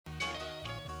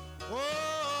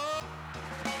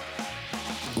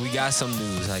we got some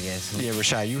news, I guess. Yeah,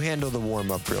 Rashad, you handle the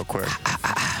warm-up real quick.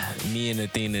 Me and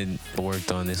Athena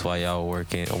worked on this while y'all were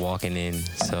walking in,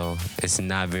 so it's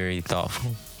not very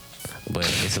thoughtful. But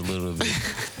it's a little bit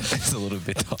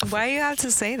thoughtful. Why do you have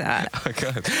to say that?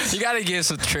 You got to give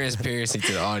some transparency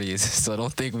to the audience, so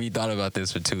don't think we thought about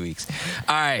this for 2 weeks.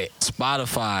 All right,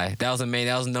 Spotify. That was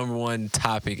the number one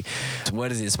topic.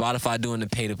 What is it? Spotify doing the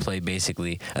pay-to-play,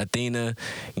 basically. Athena,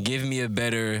 give me a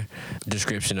better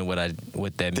description of what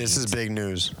that means. This is big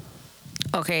news.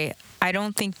 Okay, I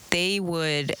don't think they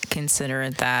would consider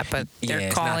it that, but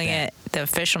they're calling it, the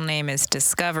official name is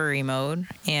Discovery Mode,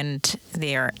 and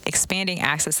they are expanding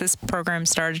access. This program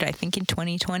started, I think, in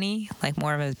 2020, like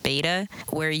more of a beta,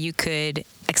 where you could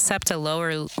accept a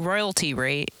lower royalty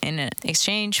rate in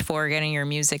exchange for getting your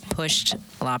music pushed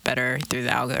a lot better through the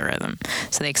algorithm.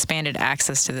 So they expanded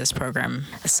access to this program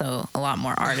so a lot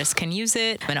more artists can use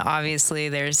it. And obviously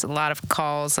there's a lot of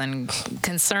calls and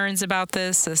concerns about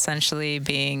this essentially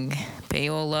being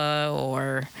payola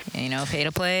or, pay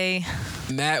to play.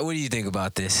 Matt, what do you think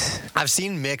about this? I've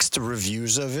seen mixed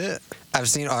reviews of it. I've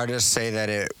seen artists say that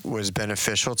it was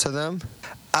beneficial to them.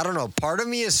 I don't know. Part of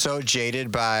me is so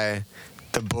jaded by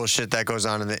the bullshit that goes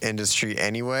on in the industry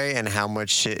anyway and how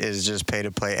much shit is just pay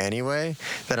to play anyway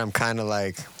that I'm kind of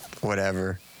like,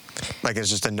 whatever. Like, it's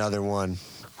just another one.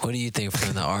 What do you think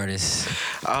from the artist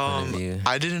point of view?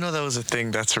 I didn't know that was a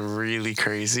thing. That's really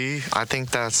crazy. I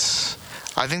think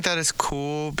that is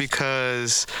cool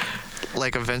because,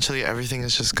 like, eventually everything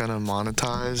is just gonna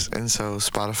monetize, and so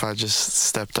Spotify just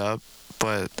stepped up.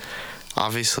 But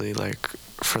obviously, like,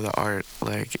 for the art,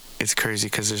 like, it's crazy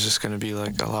because there's just gonna be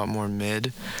like a lot more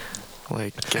mid,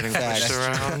 like, getting pushed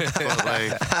around. But,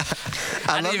 like,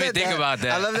 I didn't even think about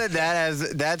that. I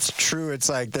love that's true. It's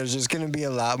like there's just gonna be a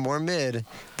lot more mid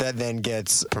that then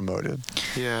gets promoted.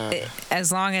 Yeah.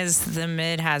 As long as the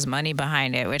mid has money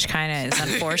behind it, which kind of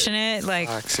is unfortunate. Like,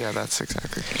 yeah, that's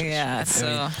exactly. Yeah. So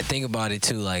I mean, think about it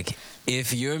too. Like,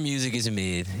 if your music is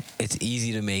mid, it's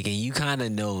easy to make, and you kind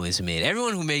of know it's mid.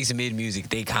 Everyone who makes mid music,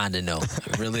 they kind of know,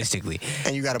 realistically.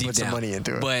 And you got to put some money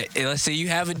into it. But let's say you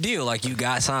have a deal, like you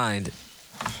got signed.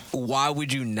 Why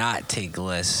would you not take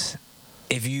less?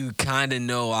 If you kind of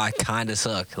know I kind of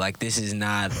suck, like this is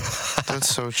not. That's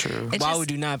so true. Why would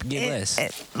you not get less?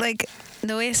 Like,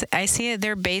 the way I see it,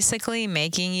 they're basically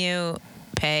making you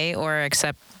pay or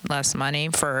accept less money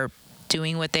for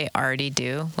doing what they already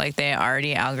do. Like, they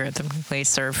already algorithmically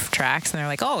serve tracks, and they're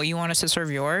like, oh, you want us to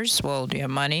serve yours? Well, do you have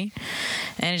money?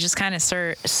 And it just kind of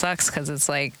sucks because it's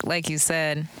like you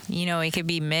said, it could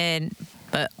be mid,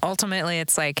 but ultimately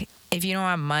it's like, if you don't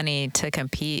have money to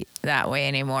compete that way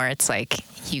anymore, it's like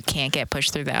you can't get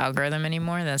pushed through the algorithm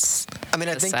anymore. I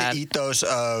think sad. The ethos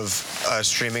of a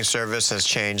streaming service has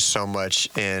changed so much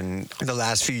in the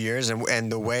last few years,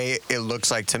 and the way it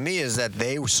looks like to me is that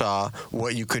they saw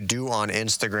what you could do on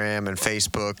Instagram and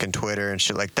Facebook and Twitter and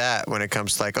shit like that when it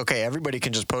comes to, like, okay, everybody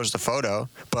can just post a photo,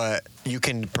 but you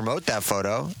can promote that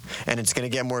photo, and it's going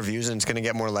to get more views, and it's going to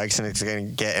get more likes, and it's going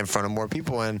to get in front of more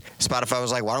people. And Spotify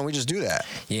was like, why don't we just do that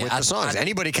with the songs?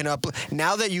 Anybody can upload.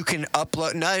 Now that you can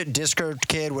upload, not Discord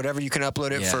Kid, whatever, you can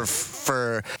upload it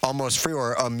for almost free,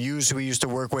 or Muse, who we used to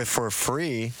work with, for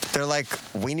free. They're like,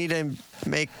 we need to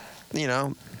make,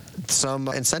 some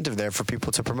incentive there for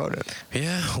people to promote it.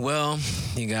 Yeah, well,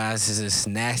 you guys, it's this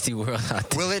nasty world out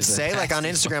there. Will it say, like, on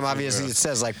Instagram, obviously it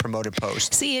says, like, promoted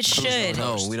post? See, it should.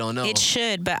 No, we don't know. It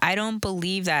should, but I don't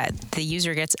believe that the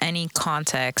user gets any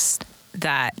context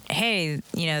that, hey,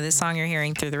 this song you're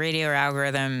hearing through the radio or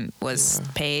algorithm was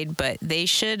paid, but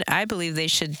I believe they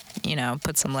should,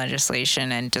 put some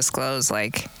legislation and disclose,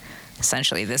 like,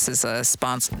 essentially this is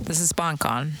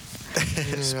SpawnCon.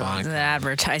 It's an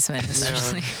advertisement,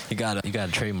 essentially. You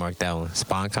gotta trademark that one.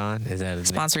 SpawnCon? Is that a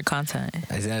sponsored content?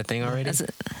 Is that a thing already?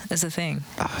 It's a thing.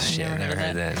 Oh shit! I never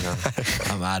heard that.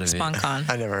 No. I'm out of it. SpawnCon.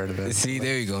 I never heard of it. See,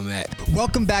 there you go, Matt.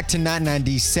 Welcome back to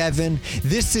 997.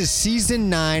 This is season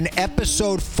 9,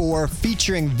 episode 4,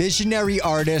 featuring visionary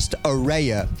artist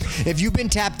Araya. If you've been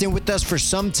tapped in with us for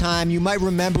some time, you might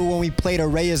remember when we played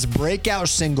Araya's breakout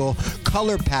single,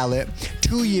 Color Palette,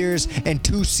 2 years and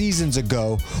 2 seasons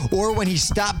ago, or when he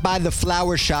stopped by the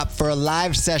flower shop for a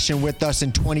live session with us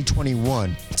in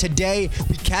 2021. Today,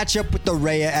 we catch up with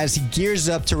Araya as he gears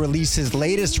up to release his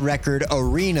latest record,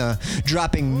 Arena,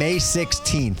 dropping May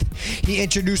 16th. He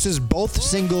introduces both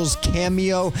singles,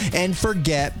 Cameo and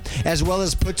Forget, as well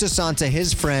as puts us onto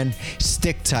his friend,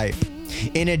 Stick Type.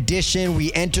 In addition,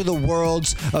 we enter the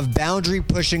worlds of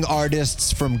boundary-pushing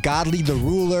artists from Godly the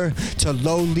Ruler to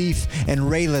Low Leaf and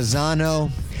Ray Lozano.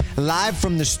 live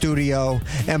from the studio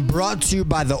and brought to you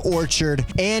by The Orchard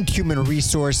and Human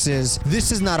Resources.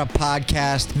 This is not a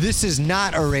podcast. This is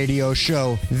not a radio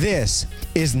show. This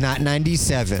is Not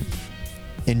 97.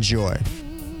 Enjoy.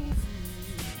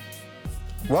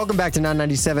 Welcome back to Not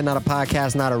 97, not a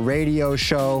podcast, not a radio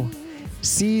show.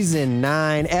 Season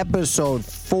 9, Episode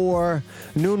 4.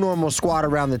 New normal squad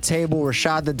around the table.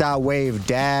 Rashad the Dot Wave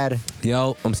Dad.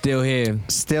 Yo, I'm still here.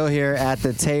 Still here at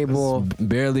the table.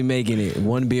 Barely making it.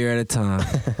 One beer at a time.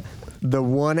 The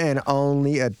one and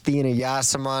only Athena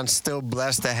Yasaman. Still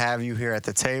blessed to have you here at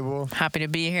the table. Happy to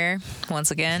be here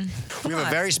once again. We have a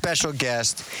very special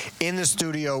guest in the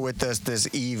studio with us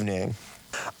this evening.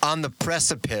 On the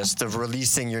precipice of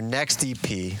releasing your next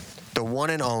EP, the one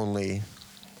and only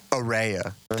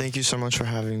Araya. Thank you so much for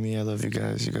having me. I love you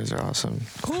guys. You guys are awesome.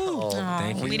 Cool.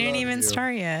 Thank you. We didn't even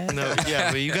start yet. No,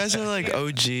 yeah, but you guys are like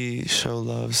OG show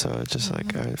love, so it's just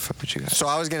like, I fuck with you guys. So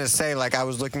I was going to say, like I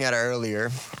was looking at it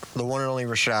earlier, the one and only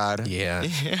Rashad Yeah.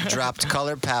 dropped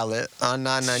Color Palette on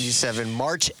 997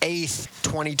 March 8th,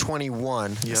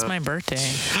 2021. It's my birthday.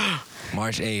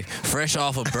 March 8th. Fresh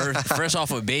off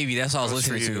a baby. That's all I was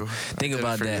That was listening for to. you. Think I did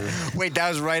about for that. you. Wait, that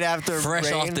was right after Fresh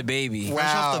Rain? off the baby. Wow.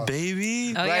 Fresh off the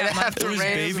baby? Oh, Right yeah. after It was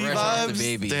Rain. baby Fresh off the vibes?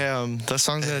 baby. Damn, that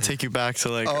song's gonna take you back to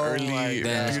like Oh my early, God.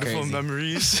 That's beautiful crazy.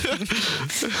 memories.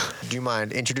 Do you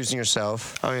mind introducing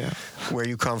yourself, Oh yeah. where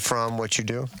you come from, what you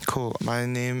do? Cool. My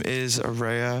name is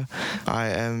Araya. I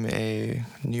am a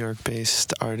New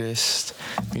York-based artist,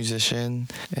 musician,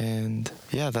 and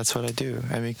yeah, that's what I do.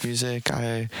 I make music.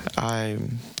 I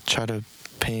try to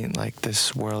paint like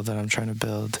this world that I'm trying to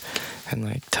build and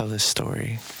like tell this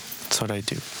story. That's what I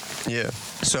do. Yeah.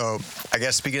 So I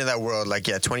guess speaking of that world, like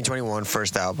 2021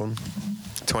 first album,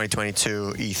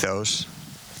 2022 Ethos,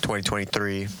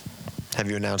 2023. Have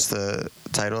you announced the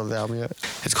title of the album yet?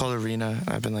 It's called Arena.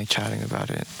 I've been like chatting about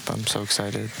it. I'm so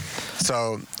excited.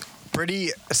 So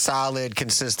pretty solid,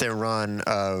 consistent run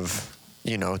of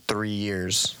 3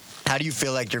 years. How do you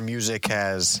feel like your music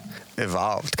has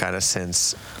evolved kind of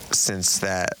since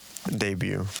that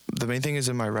debut? The main thing is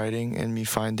in my writing and me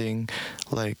finding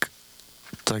like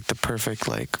the perfect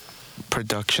like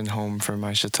production home for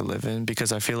my shit to live in,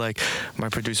 because I feel like my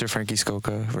producer Frankie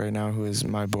Skoka right now, who is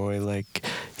my boy, like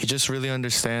he just really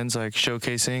understands like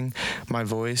showcasing my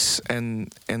voice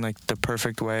and in like the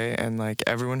perfect way, and like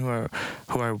everyone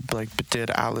who I like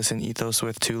did Atlas and Ethos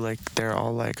with too, like they're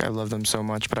all like, I love them so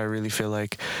much, but I really feel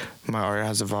like my art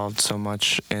has evolved so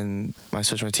much in my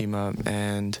Switch My Team Up,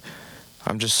 and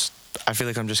I feel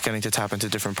like I'm just getting to tap into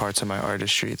different parts of my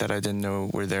artistry that I didn't know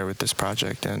were there with this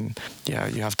project. And yeah,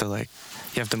 you have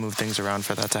to move things around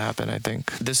for that to happen, I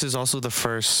think. This is also the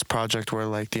first project where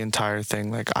like the entire thing,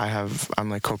 like I'm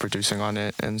like co-producing on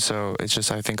it. And so it's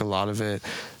just, I think a lot of it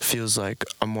feels like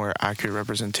a more accurate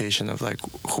representation of like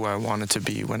who I wanted to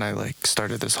be when I like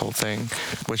started this whole thing,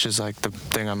 which is like the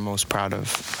thing I'm most proud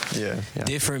of. Yeah.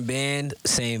 Different band,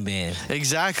 same band.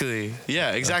 Exactly.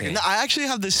 Yeah, exactly. Okay. No, I actually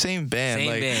have the same band. Same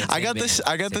like band, I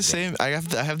same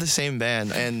band. have the same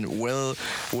band, and Will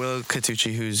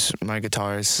Katucci, who's my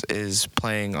guitarist, is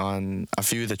playing on a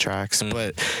few of the tracks,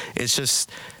 but it's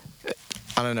just,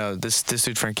 I don't know, this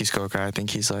dude Frankie Skoka, I think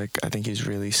he's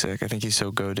really sick. I think he's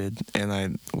so goated,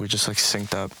 and we're just like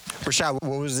synced up. Rashad,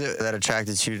 what was it that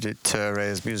attracted you to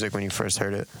Araya's music when you first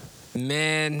heard it?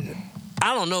 Man,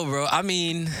 I don't know, bro. I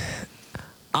mean,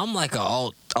 I'm like an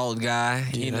alt guy,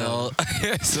 you know.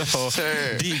 So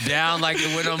Sure. deep down, like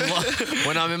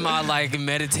when I'm in my like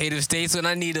meditative states, when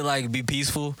I need to like be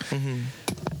peaceful,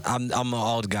 I'm an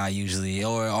alt guy usually,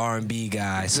 or R&B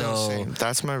guy. So Same.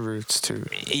 That's my roots too.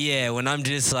 yeah, when I'm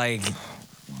just like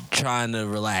trying to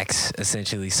relax,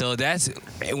 essentially. So that's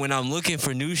when I'm looking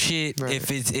for new shit. Right. If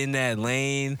it's in that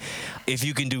lane, if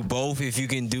you can do both, if you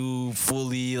can do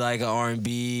fully like an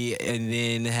R&B and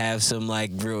then have some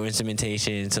like real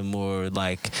instrumentation, some more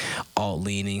like alt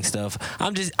leaning stuff.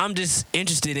 I'm just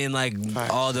interested in like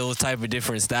all those type of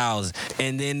different styles.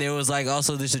 And then there was like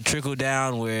also just a trickle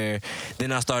down where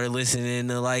then I started listening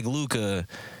to like Luca.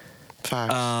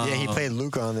 Facts. Yeah, he played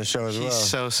Luca on the show as well. He's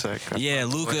so sick. Yeah,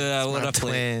 Luca. What my I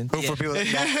play? twin. Who for people?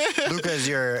 Luca is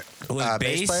your bass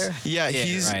bass? player. Yeah,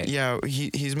 right.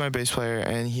 he's my bass player,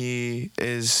 and he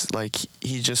is like,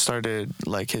 he just started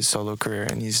like his solo career,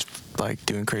 and he's like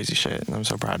doing crazy shit, and I'm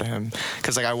so proud of him,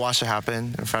 because like I watched it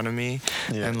happen in front of me,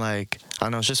 and like I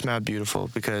don't know, it's just mad beautiful,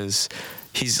 because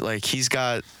he's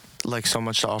got like so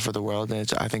much to offer the world,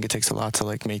 and I think it takes a lot to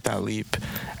like make that leap,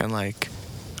 and like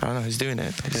I don't know, he's doing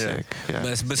it. He's sick. Yeah.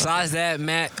 But besides that,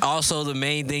 Matt, also the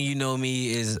main thing, you know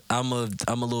me, is I'm a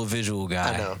little visual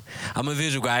guy. I know. I'm a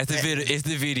visual guy. It's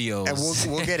the video. And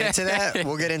we'll get into that.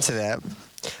 We'll get into that.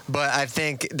 But I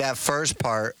think that first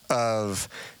part of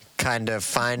kind of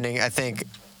finding, I think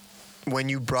when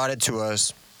you brought it to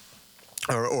us,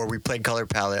 or we played Color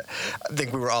Palette, I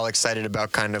think we were all excited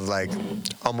about kind of like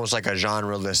almost like a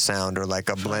genre-less sound, or like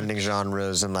a blending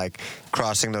genres and like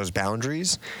crossing those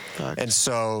boundaries. And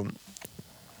so,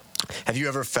 have you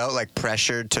ever felt like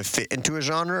pressured to fit into a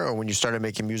genre, or when you started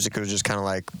making music, it was just kind of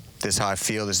like, this is how I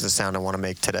feel, this is the sound I want to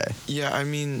make today? Yeah, I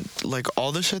mean, like,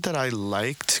 all the shit that I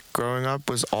liked growing up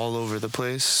was all over the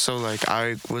place. So, like,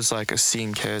 I was, like, a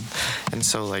scene kid. And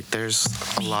so, like, there's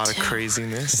a lot of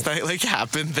craziness that, like,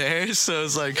 happened there. So,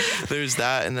 it's like, there's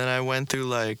that. And then I went through,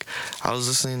 like, I was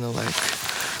listening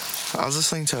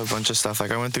to a bunch of stuff.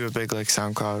 Like, I went through a big, like,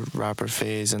 SoundCloud rapper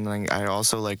phase. And, like, I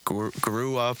also, like,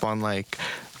 grew up on, like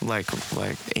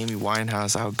Amy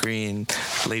Winehouse, Al Green,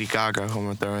 Lady Gaga, who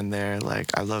I'm throwing there.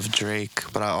 Like, I love Drake,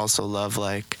 but I also love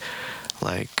like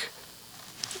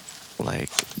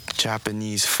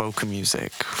Japanese folk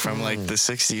music from like the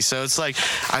 60s. So it's like,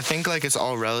 I think like it's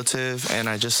all relative, and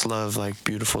I just love like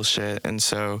beautiful shit. And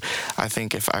so I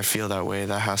think if I feel that way,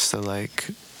 that has to like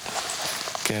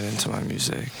get into my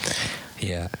music.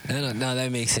 Yeah, no,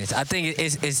 that makes sense. I think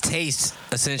it's taste,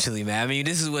 essentially, man. I mean,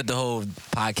 this is what the whole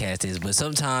podcast is, but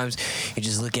sometimes you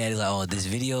just look at it like, oh, this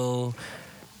video,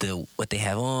 what they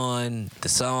have on, the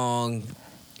song,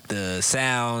 the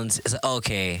sounds, it's like,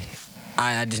 okay,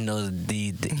 I just know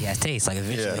the taste. Like,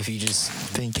 eventually, if you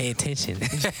just pay attention.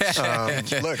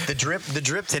 Look, the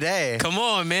drip today. Come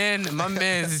on, man. My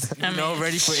man's,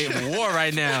 ready for war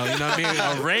right now. You know what I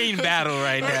mean? A rain battle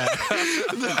right now.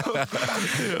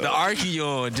 The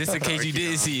Archeon, just in case you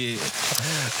didn't see it.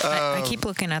 I keep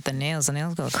looking at the nails. The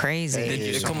nails go crazy.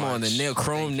 Hey, Come on, the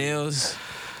chrome nails.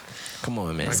 Come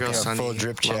on, man. My girl Sunny, full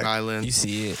drip check. Long Island. You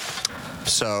see it.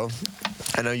 So,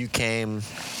 I know you came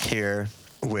here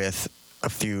with a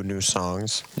few new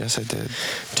songs. Yes, I did.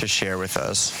 To share with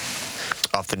us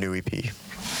off the new EP.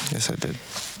 Yes, I did.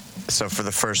 So for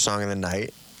the first song of the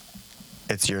night,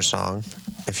 it's your song.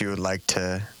 If you would like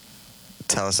to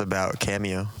tell us about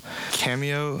Cameo.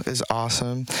 Cameo is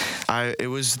awesome. It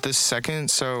was the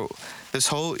second, so this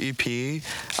whole EP,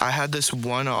 I had this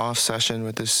one-off session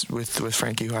with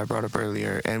Frankie, who I brought up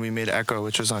earlier, and we made Echo,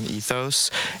 which was on Ethos,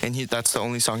 and that's the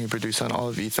only song he produced on all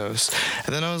of Ethos.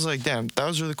 And then I was like, damn, that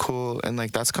was really cool, and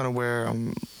like that's kind of where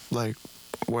I'm like,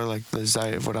 where like the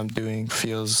zeit of what I'm doing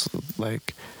feels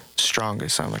like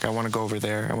strongest. I'm like, I want to go over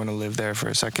there. I want to live there for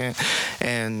a second.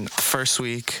 And first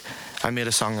week, I made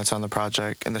a song that's on the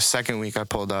project, and the second week I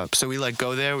pulled up. So we like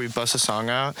go there, we bust a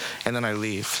song out, and then I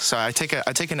leave. So I take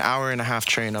an hour and a half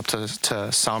train up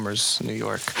to Somers, New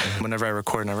York, whenever I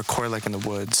record, and I record like in the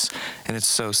woods, and it's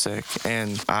so sick.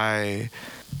 And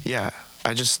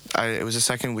it was the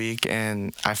second week,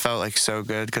 and I felt like so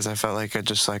good, because I felt like I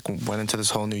just like went into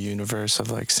this whole new universe of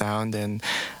like sound, and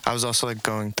I was also like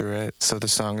going through it. So the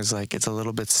song is like, it's a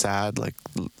little bit sad like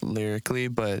lyrically,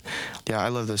 but yeah, I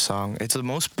love this song. It's the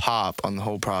most pop on the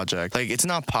whole project. Like, it's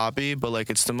not poppy, but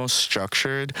like it's the most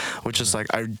structured, which is like,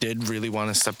 I did really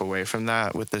want to step away from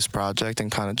that with this project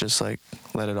and kind of just like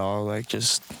let it all like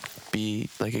just be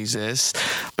like exist.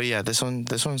 But yeah, this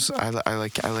one's I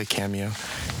like Cameo.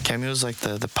 Cameo's like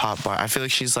the pop bar. I feel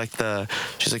like she's like the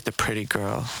pretty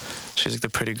girl. She's like the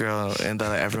pretty girl, and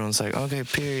then everyone's like, okay,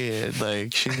 period.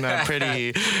 Like, she's not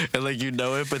pretty, and like you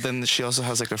know it. But then she also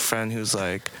has like a friend who's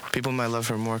like, people might love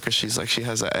her more because she's like, she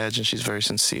has an edge and she's very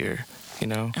sincere. You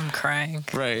know? I'm crying.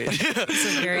 Right. It's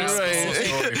a very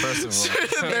specific. First of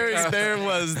all. there it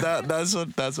was. That's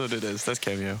what it is. That's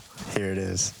Cameo. Here it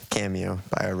is. Cameo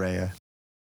by Araya.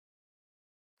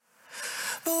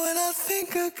 But when I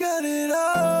think I got it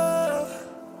all,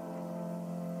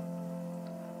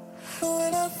 but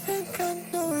when I think I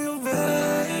know you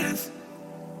best,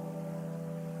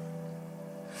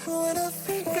 but when I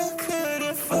think I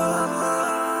couldn't fall,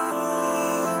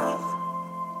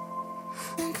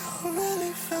 think I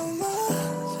really felt my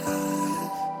time.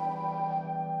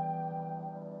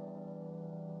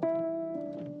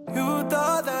 You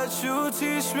thought that you'd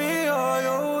teach me all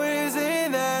your ways,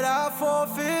 and that I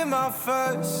forfeit my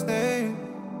first name.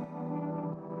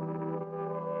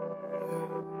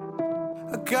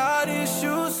 I got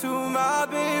issues to my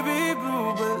baby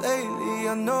blue, but lately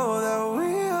I know that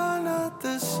we are not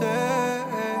the same.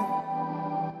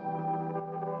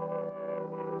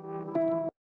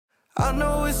 I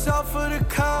know it's all for the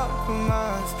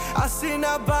compromise. I seen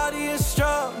that body and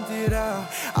strummed it out.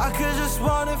 I could just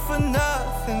want it for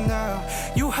nothing now.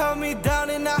 You held me down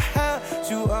and I held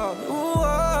you out. Ooh,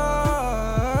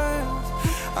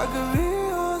 I could be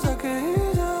yours, I could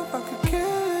ease up, I could kill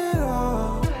it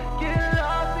all. Get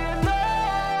lost in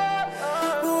love.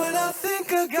 But when I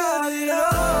think I got it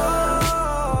all,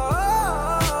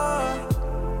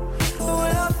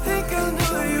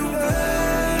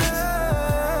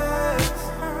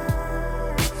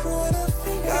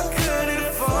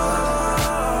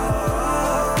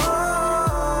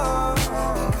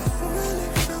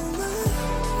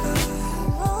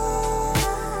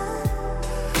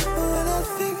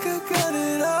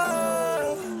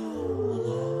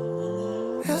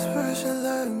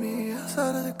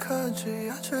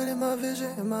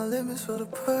 limits for the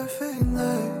perfect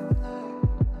night.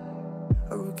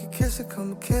 A rookie kiss, a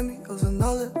couple cameos, and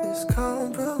all of this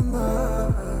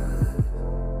compromise.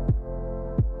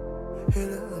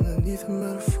 Hidden underneath the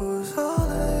metaphors, all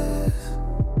this.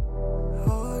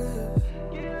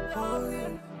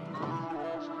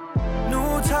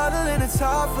 New title in the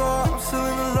top floor, I'm still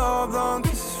in the love, long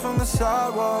kisses from the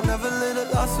sidewalk. Never let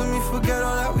it lost of me forget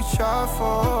all that we tried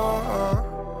for.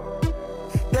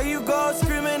 There you go,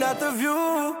 screaming at the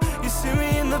view. You see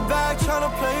me in the back trying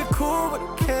to play it cool, but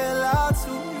I can't lie to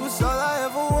you. You was all I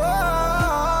ever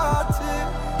wanted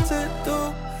to do.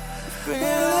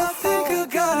 Well, I think I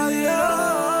got it all.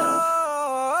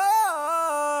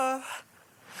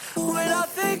 When I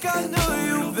think I knew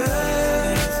you better.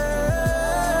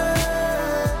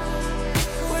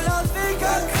 When I think I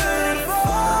couldn't fall.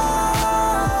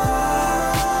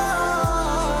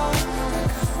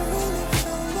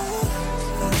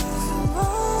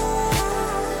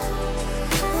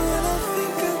 When I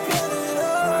think I got it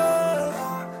all.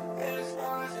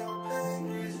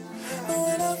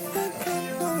 When I think I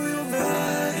knew you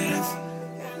better.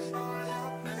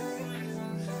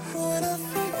 When I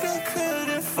think I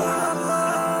couldn't fall.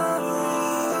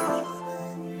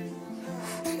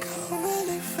 Think I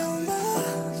really found my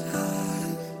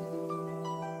time.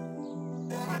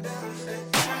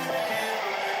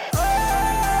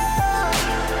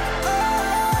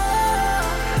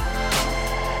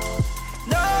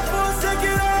 Now I'm gonna take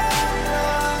it all.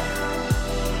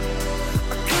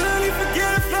 I couldn't even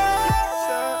forget a flash.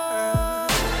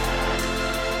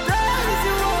 Bad as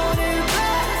you want it,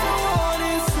 bad as I want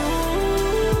it too.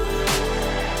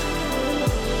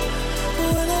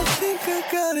 When I think I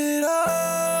got it all.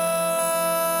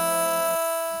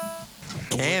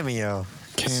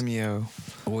 Cameo.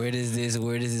 Where does this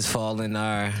fall in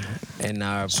our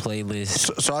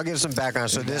playlist? So I'll give some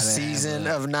background. So this gotta have season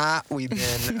a- of Not, we've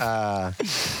been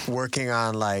working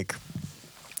on like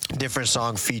different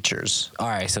song features. All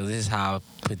right, so this is how I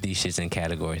put these shits in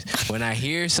categories. When I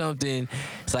hear something,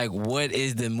 it's like, what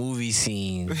is the movie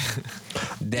scene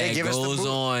that give us the goes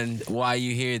mo- on while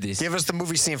you hear this? Give us the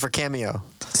movie scene for Cameo.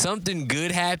 Something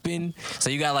good happened. So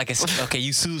you got like okay,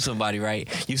 you sued somebody, right?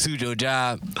 You sued your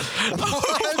job.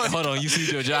 Hold on, you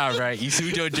sued your job, right? You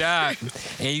sued your job,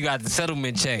 and you got the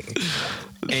settlement check.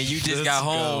 And you just got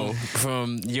home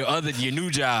from your new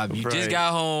job. You just Right.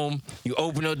 got home. You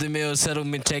open up the mail,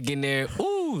 settlement check in there.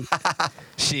 Ooh,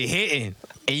 shit hitting.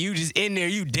 And you just in there,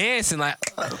 you dancing like,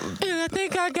 I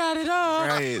think I got it all.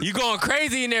 Right. You going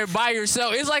crazy in there by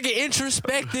yourself. It's like an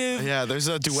introspective Yeah, there's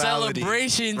a duality.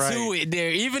 celebration to Right. it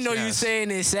there. Even though you're Yes.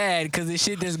 saying it's sad, because the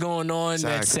shit that's going on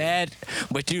that's sad,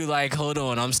 but you like, hold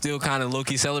on, I'm still kind of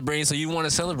low-key celebrating, so you want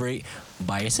to celebrate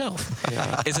by yourself.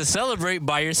 It's a celebrate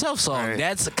by yourself song. Right.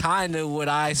 That's kind of what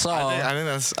I saw.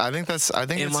 I think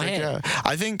In it's my like, head. yeah.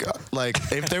 I think like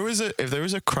if there was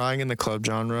a crying in the club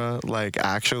genre, like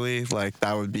actually like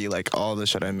that would be like all the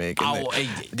shit I make. And Hey,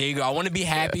 there you go. I want to be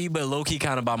happy, but low-key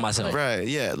kind of by myself. Right,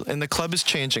 yeah. And the club is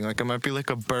changing. Like it might be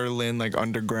like a Berlin like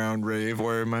underground rave,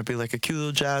 or it might be like a cute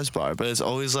little jazz bar, but it's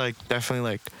always like definitely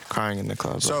like crying in the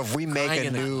club. So if we make Crying a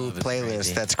in the new Club is playlist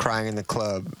crazy. that's Crying in the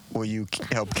Club, will you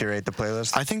help curate the playlist?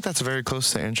 I think that's very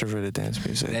close to introverted dance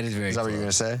music. That is very Is that what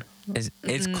close. you're gonna say?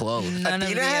 It's close. None of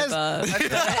Athena the has- above.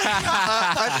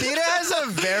 Athena has a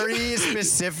very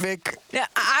specific. Yeah,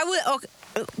 I would. Okay,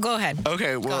 go ahead.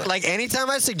 Okay, well, Like anytime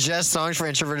I suggest songs for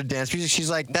introverted dance music, she's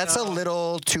like, "That's a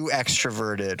little too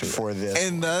extroverted for this."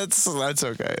 and that's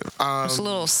okay. It's a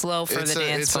little slow for the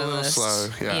dance It's a little list. slow.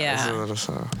 Yeah, it's a Yeah. little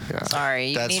slow. Yeah. Sorry,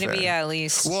 you That's need to be fair. at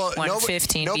least Well,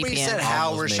 115 nobody BPM. said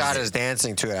how Almost Rashad made is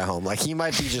dancing to it at home. Like he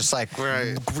might be just like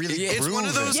Right. really It's one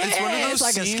of grooving. those- Yeah, It's one of those it's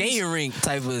like scenes- a skating rink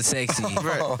type of sexy.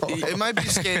 Right. It might be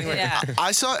skating. Like, Yeah.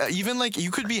 I saw even like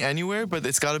you could be anywhere, but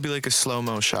it's got to be like a slow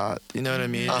mo shot. You know what I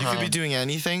mean? You could be doing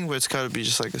anything, but it's got to be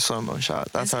just like a slow mo shot.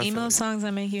 That's It's how I feel. emo songs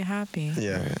that make you happy.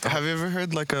 Yeah. Have you ever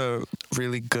heard like a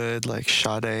really good like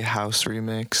Sade house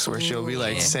remix where she'll be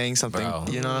like yeah. saying something? Bro.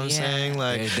 You know what I'm Yeah. saying?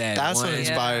 Like There's that that's what one-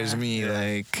 inspires Yeah. me.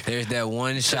 Like There's that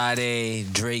one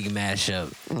Sade Drake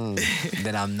mashup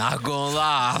that I'm not gonna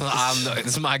lie.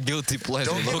 It's my guilty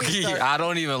pleasure. Don't get me Low-key, started. I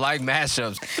don't even like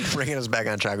mashups. Bringing us back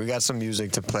on track. We got some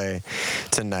music to play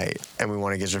tonight, and we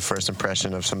want to get your first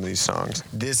impression of some of these songs.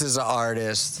 This is an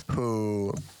artist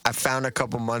who I found a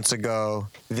couple months ago.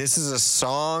 This is a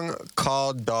song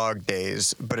called Dog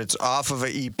Days, but it's off of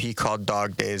an EP called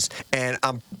Dog Days. And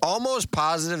I'm almost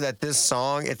positive that this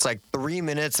song, it's like 3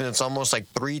 minutes and it's almost like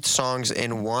 3 songs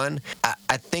in one.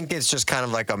 I think it's just kind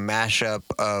of like a mashup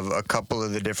of a couple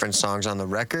of the different songs on the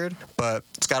record, but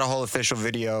it's got a whole official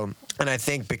video. And I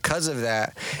think because of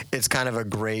that, it's kind of a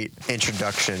great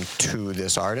introduction to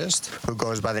this artist who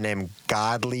goes by the name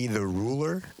Godly the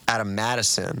Ruler out of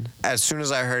Madison. As soon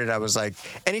as I heard it, I was like,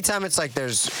 anytime it's like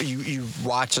you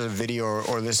watch a video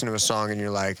or listen to a song and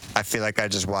you're like, I feel like I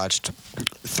just watched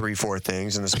 3-4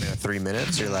 things in the span of 3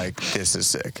 minutes, you're like, this is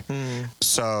sick.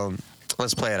 So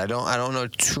let's play it. I don't know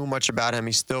too much about him.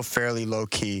 He's still fairly low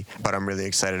key, but I'm really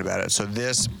excited about it. So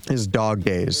this is Dog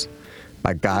Days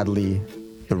by Godly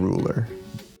the Ruler.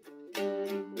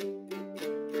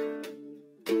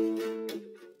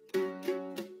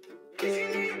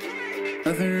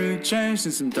 Nothing really changed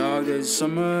since some dog days of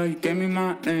summer. You gave me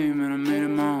my name and I made it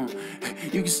my own.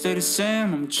 You can stay the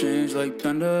same, I'ma change like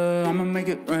thunder. I'ma make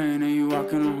it rain and you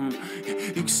walking on home.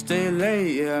 You can stay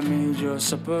late, yeah, I made your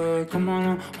supper. Come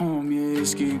on home, yeah,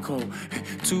 it's getting cold.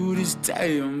 To this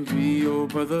day, I'ma be your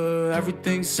brother.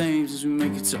 Everything's same as we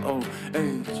make it to old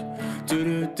age.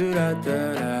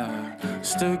 Do-do-do-da-da-da.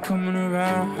 Still coming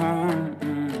around.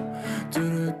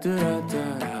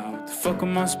 Do-do-do-da-da-da. What the fuck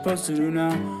am I supposed to do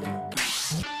now?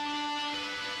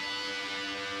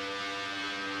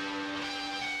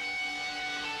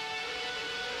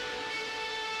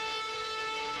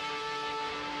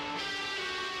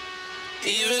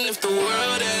 Even if the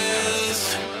world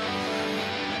ends,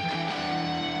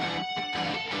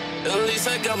 at least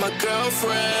I got my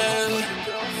girlfriend.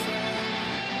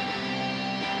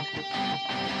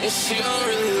 And she don't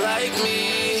really like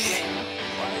me,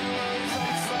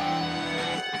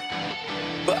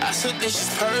 but I still think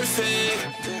she's perfect.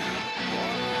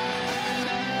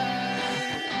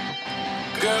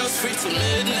 Girls free till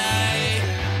midnight.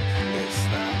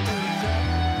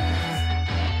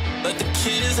 Let the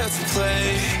kids have to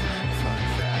play.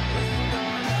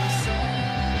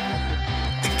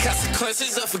 The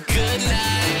consequences of a good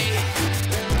night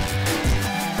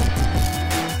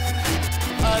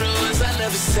are the words I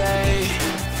never say.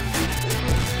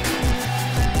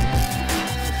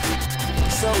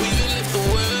 So even if the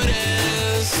world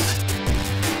ends,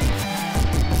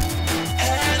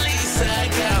 at least I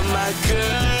got my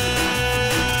girl.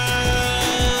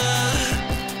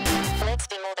 Let's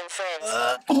be more than friends.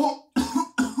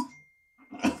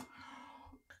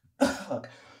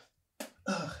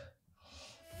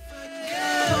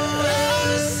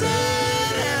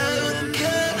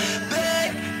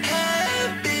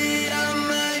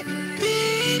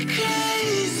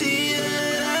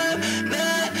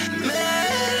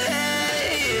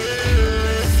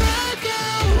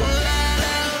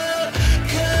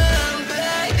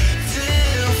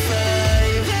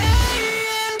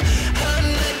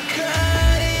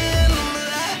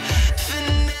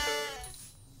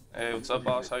 What's up,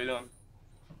 boss? How you doing?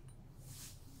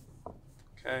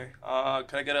 Okay.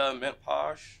 Can I get a mint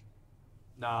posh?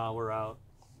 Nah, we're out.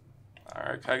 All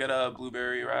right. Can I get a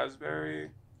blueberry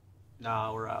raspberry?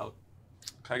 Nah, we're out.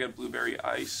 Can I get blueberry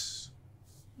ice?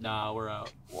 Nah, we're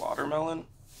out. Watermelon?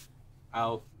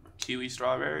 Out. Kiwi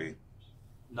strawberry?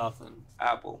 Nothing.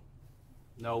 Apple?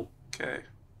 Nope. Okay.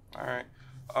 All right.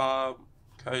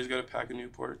 Can I just get a pack of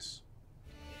Newports?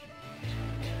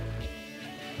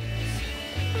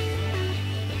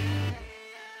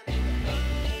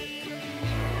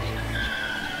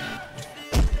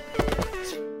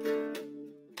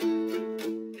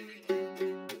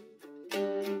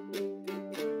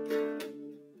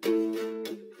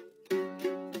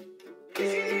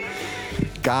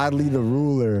 Godly the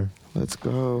Ruler. Let's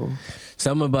go.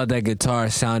 Something about that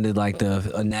guitar sounded like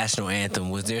a national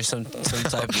anthem. Was there some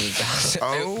type of?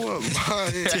 Oh my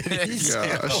Did he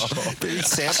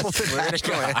sample the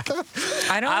national anthem?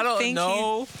 I don't think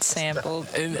know. he sampled.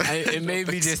 It may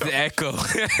be just the echo.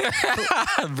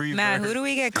 Matt, who do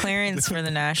we get clearance for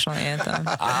the national anthem?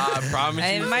 I promise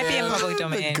you. It might be in public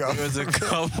domain. There was a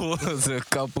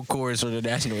couple chords for the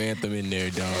national anthem in there,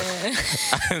 dog.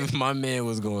 My man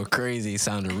was going crazy. It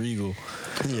sounded regal.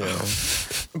 Yeah.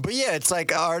 But yeah, it's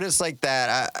like artists like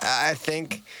that. I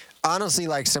think honestly,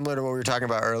 like similar to what we were talking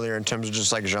about earlier in terms of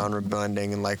just like genre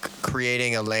blending and like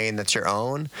creating a lane that's your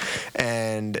own.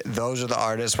 And those are the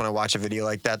artists when I watch a video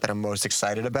like that I'm most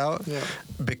excited about,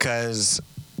 because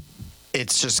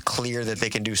it's just clear that they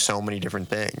can do so many different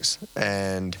things,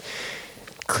 and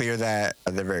clear that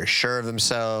they're very sure of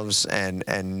themselves and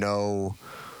know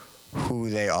who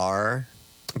they are,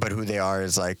 but who they are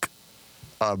is like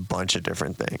a bunch of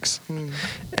different things.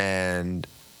 And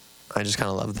I just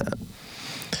kind of love that.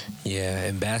 Yeah,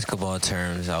 in basketball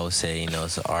terms, I would say,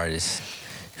 it's an artist.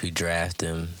 If you draft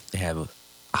them, they have a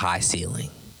high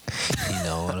ceiling. You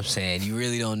know what I'm saying? You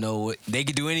really don't know what they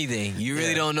could do anything. You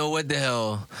really don't know what the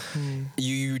hell.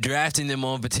 You drafting them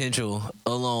on potential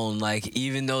alone. Like,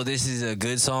 even though this is a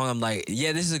good song, I'm like,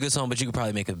 yeah, this is a good song, but you could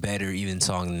probably make a better even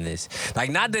song than this. Like,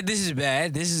 not that this is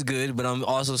bad, this is good, but I'm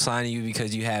also signing you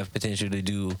because you have potential to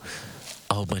do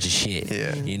a whole bunch of shit.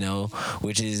 Yeah. You know,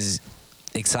 which is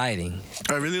exciting.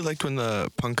 I really liked when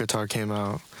the punk guitar came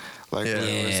out. Like, when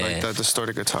it was like that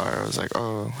distorted guitar. I was like,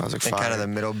 fire. Kind of the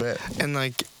middle bit. And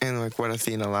like what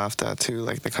Athena laughed at too,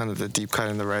 like the deep cut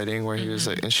in the writing where he was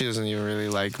like, and she doesn't even really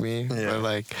like me. Yeah. But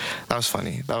like, that was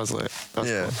funny. That was lit. That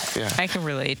was cool. Yeah. I can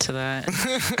relate to that.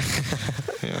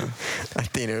 Yeah.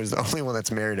 Athena was the only one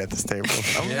that's married at this table.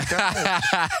 Oh my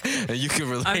God. You can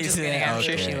relate I'm just to kidding. that. I'm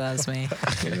sure she loves me.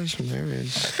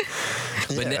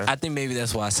 But I think maybe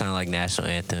that's why I sound like National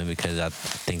Anthem, because I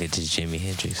think it's just Jimi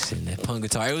Hendrix and that punk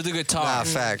guitar. It was a guitar. Nah,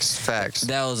 facts.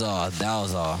 That was all.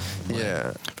 But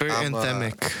yeah. Very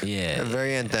anthemic.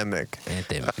 Very anthemic.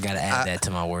 I gotta add that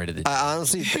to my word of the day. I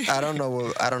honestly, I don't know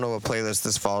what playlist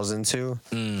this falls into.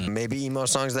 Maybe emo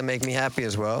songs that make me happy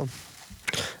as well.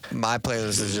 My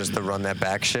playlist is just the Run That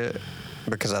Back shit,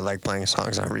 because I like playing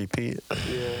songs on repeat.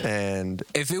 And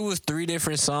if it was 3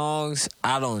 different songs,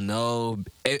 I don't know.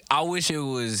 I wish it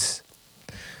was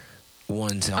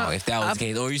one song, if that was the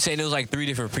case. Or you saying it was like 3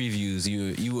 different previews.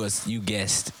 You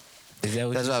guessed. Is that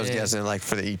what that's you what I was said? guessing, like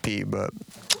for the EP. But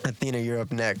Athena, you're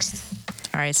up next.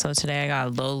 All right, so today I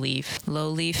got Low Leaf. Low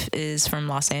Leaf is from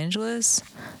Los Angeles.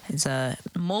 He's a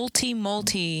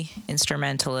multi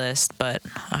instrumentalist, but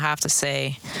I have to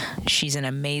say she's an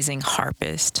amazing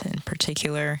harpist in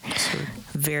particular.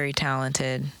 Very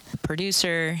talented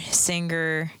producer,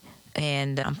 singer,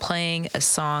 and I'm playing a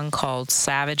song called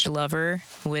Savage Lover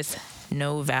with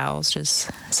no vowels,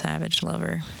 just Savage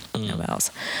Lover, no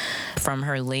vowels, from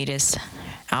her latest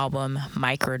album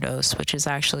Microdose, which is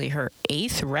actually her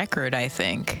 8th record, I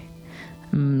think.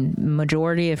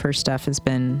 Majority of her stuff has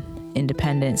been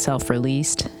independent,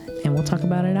 self-released, and we'll talk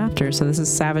about it after. So this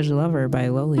is Savage Lover by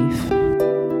Low Leaf.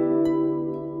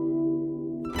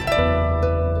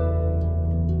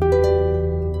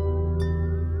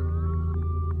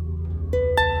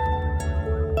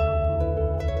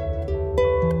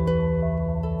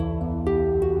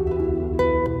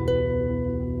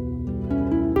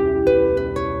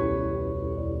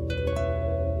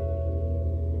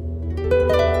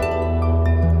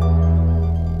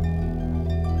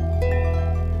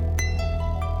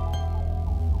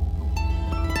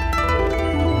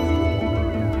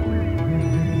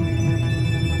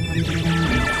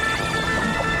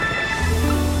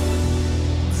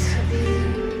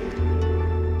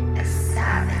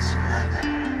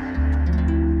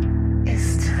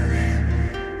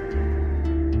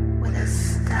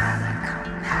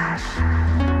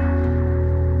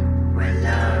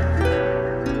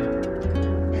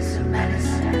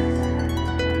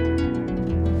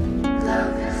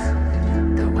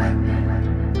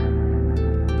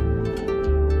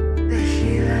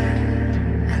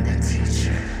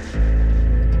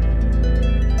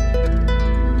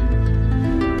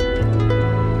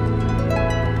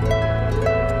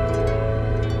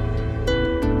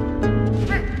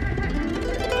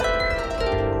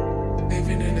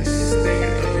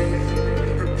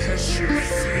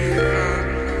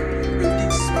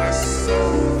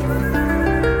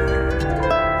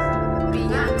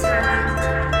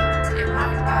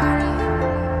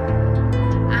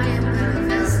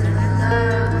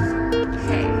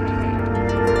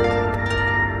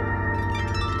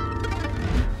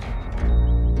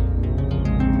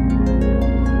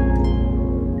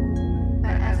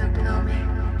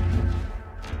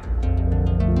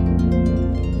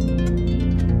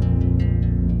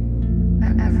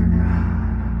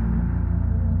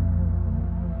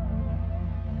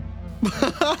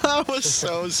 That was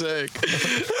so sick.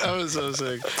 That was so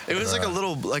sick. It was like a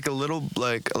little bit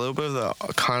of the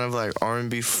kind of like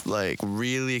R&B, like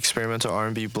really experimental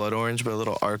R&B Blood Orange, but a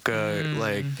little Arca,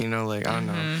 like, you know, like, I don't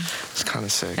know. It's kind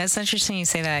of sick. It's interesting you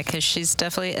say that, because she's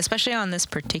definitely, especially on this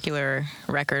particular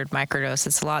record, Microdose,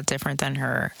 it's a lot different than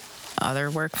her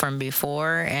other work from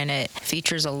before, and it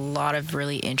features a lot of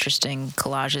really interesting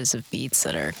collages of beats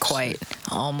that are quite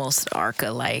almost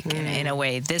Arca-like in a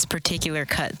way. This particular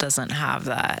cut doesn't have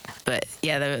that, but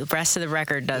yeah, the rest of the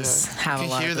record does have a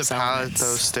lot of those elements. You can hear the palette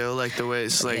though, still, like the way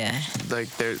it's like,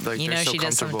 like they're like, you know, they're so she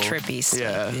does some trippy stuff.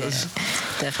 Yeah,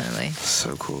 definitely.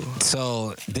 So cool.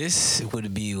 So this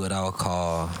would be what I would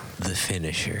call the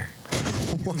finisher.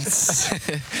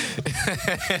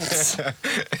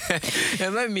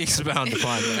 And let me expound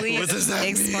upon that. Please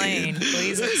explain.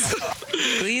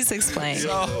 Please explain.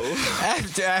 So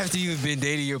after you've been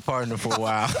dating your partner for a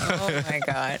while, Oh my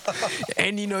God.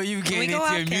 and you've gotten into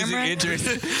your music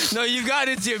interest. No, you've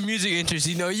gotten into your music interest.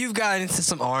 You've gotten into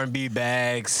some R&B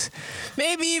bags,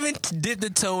 maybe even dipped the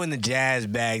toe in the jazz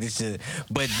bag.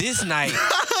 But this night,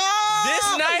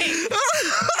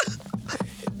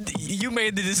 you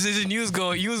made the decision. You was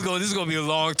going. This is gonna be a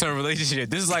long-term relationship.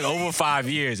 This is like over 5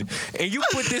 years, and you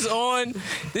put this on.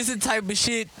 This is the type of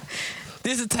shit.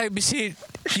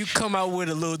 You come out with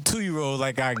a little 2-year-old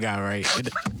like I got, right?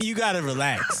 You gotta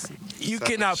relax. You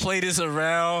cannot play this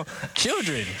around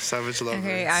children. Savage Lover.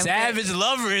 Okay, Savage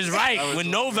Lover is right with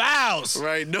no vowels.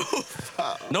 Right, no.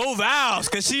 No vowels,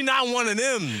 because she not one of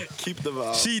them. Keep the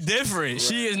vowels. She different. Right.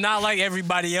 She is not like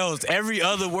everybody else. Every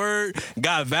other word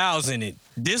got vowels in it.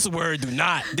 This word do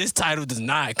not. This title does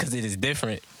not, because it is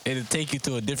different. It'll take you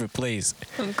to a different place.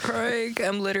 I'm crying.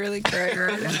 I'm literally crying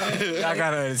right now. I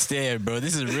gotta understand, bro.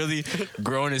 This is really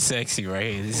grown and sexy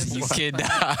right here. You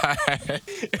cannot.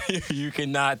 You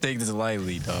cannot take this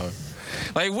lightly, dog.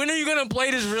 Like, when are you gonna play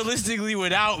this realistically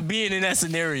without being in that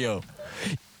scenario?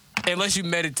 Unless you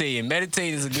meditate. And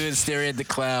meditate is a good stare at the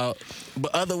cloud.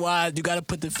 But otherwise, you got to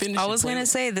put the finisher. I was going to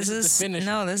say, this is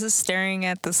staring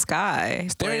at the sky.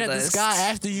 Staring at the sky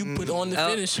after you put on the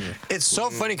finisher. It's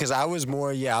so funny because I was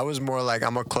more like,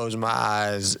 I'm going to close my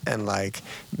eyes and like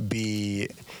be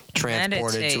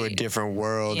transported to a different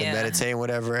world and meditate and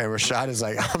whatever. And Rashad is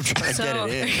like, I'm trying to get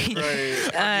it in.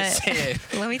 Right.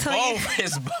 Let me tell you.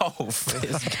 It's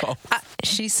both.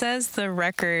 She says the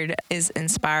record is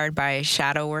inspired by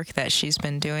shadow work that she's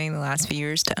been doing the last few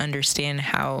years to understand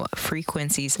how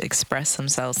frequencies express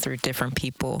themselves through different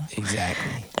people.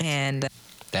 Exactly. And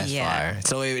that's fire.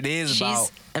 So it is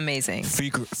about amazing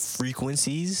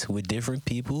frequencies with different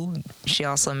people. She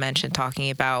also mentioned talking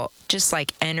about just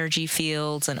like energy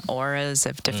fields and auras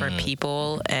of different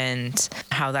people, and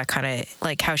how that kind of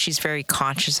like how she's very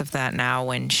conscious of that now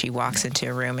when she walks into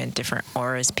a room and different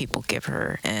auras people give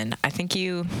her. And I think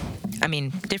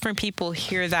different people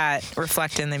hear that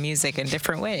reflect in the music in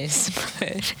different ways.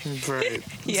 Right.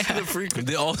 Yeah.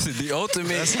 The ultimate.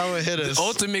 That's how it hit us. The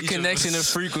ultimate connection of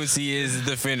frequency is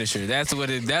the finisher. That's what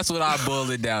I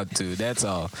boiled it down to. That's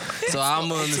all. So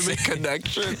I'm on the ultimate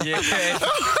connection. Yeah.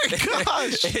 Oh my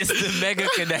gosh. It's the mega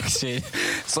connection.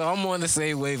 So I'm on the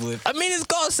same wavelength. It's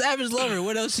called Savage Lover.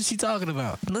 What else is she talking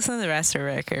about? Listen to the rest of the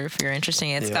record if you're interested.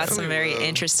 It's got some very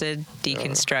interested,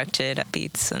 deconstructed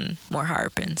beats and more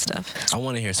harp and stuff. I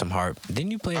want to hear some harp.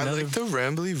 Didn't you play another? I like the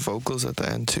rambly vocals at the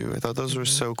end too. I thought those were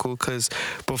so cool because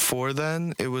before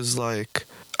then it was like,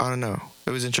 I don't know.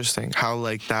 It was interesting how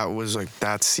like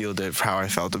that sealed it for how I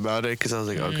felt about it, because I was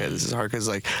like, okay, this is hard, because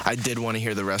like I did want to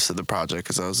hear the rest of the project,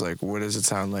 because I was like, what does it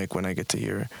sound like when I get to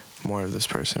hear more of this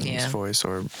person's voice?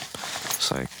 Or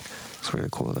it's really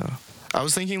cool though. I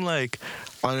was thinking like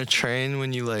on a train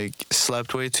when you like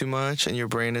slept way too much and your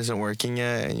brain isn't working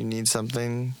yet and you need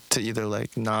something to either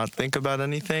like not think about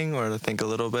anything or to think a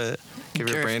little bit, give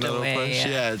your brain a little push.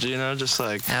 Yeah, just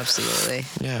like absolutely.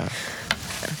 Yeah.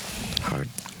 Hard.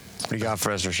 What do you got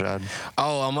for us, Rashad?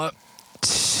 Oh, I'm up.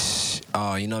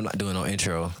 Oh, I'm not doing no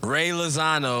intro. Ray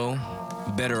Lozano,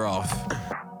 Better Off.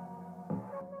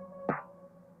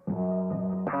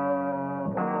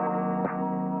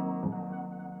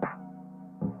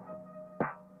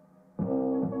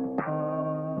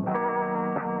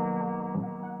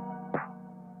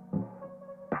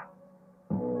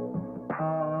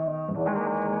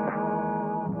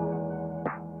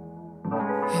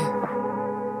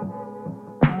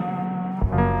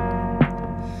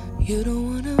 You don't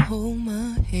wanna hold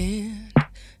my hand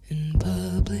in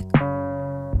public.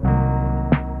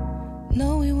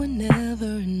 No, we were never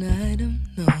an item,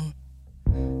 no.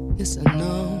 Yes, I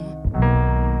know.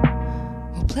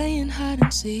 We're playing hide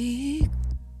and seek.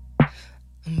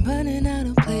 I'm running out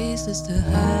of places to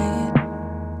hide.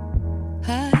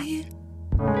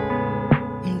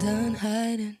 I'm done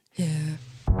hiding, yeah.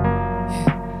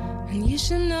 And you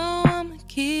should know I'm a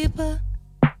keeper.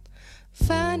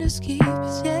 Finders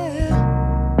keepers, yeah.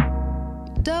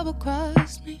 You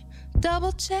double-crossed me,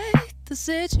 double-checked the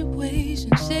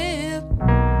situationship,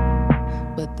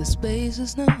 but the space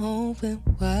is not open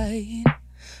wide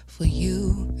for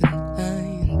you and I.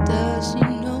 And does she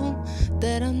know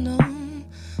that I know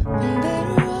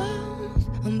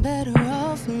I'm better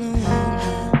off alone.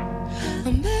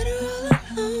 I'm better all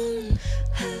alone.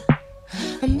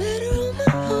 I'm better on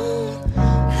my own.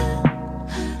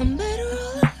 I'm better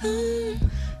all alone.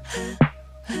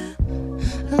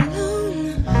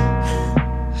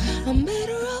 I'm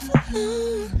better off alone.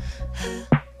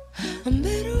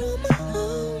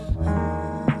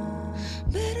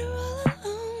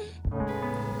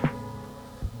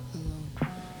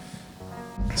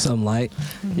 Something light.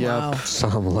 Wow.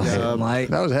 Something like Something light.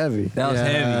 that was heavy. That was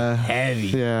heavy.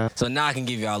 Yeah. So now I can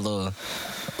give y'all a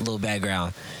little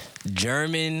background.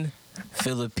 German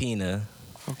Filipina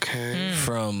Okay.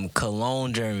 from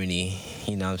Cologne, Germany.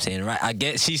 You know what I'm saying? Right. I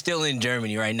guess she's still in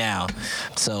Germany right now.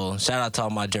 So shout out to all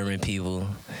my German people.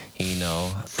 You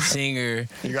know, singer.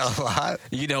 You got a lot.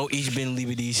 You know, ich bin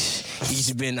liebe dich,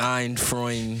 ich bin ein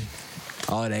Freund,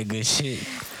 all that good shit.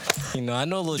 You know, I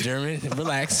know a little German.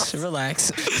 Relax.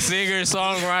 Singer,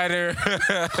 songwriter,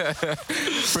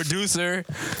 producer,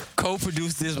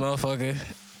 co-produced this motherfucker.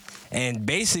 And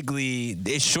basically,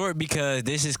 it's short because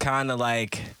this is kind of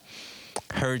like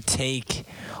her take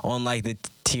on like the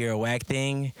Tierra Whack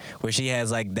thing, where she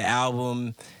has like the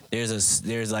album.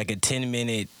 There's like a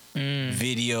 10-minute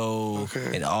video,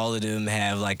 and all of them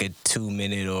have like a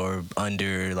 2-minute or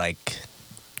under like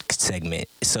segment.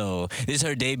 So this is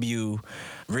her debut,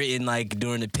 written like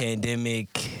during the pandemic,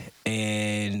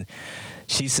 and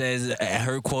she says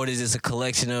her quote is, "It's a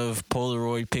collection of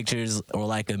Polaroid pictures or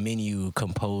like a menu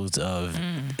composed of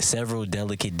several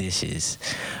delicate dishes."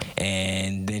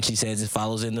 And then she says it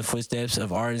follows in the footsteps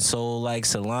of art and soul like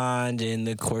Solange and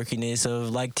the quirkiness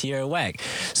of like Tierra Whack.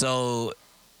 So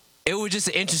it was just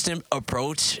an interesting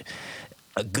approach.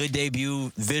 A good debut,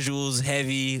 visuals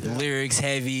heavy, lyrics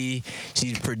heavy.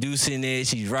 She's producing it,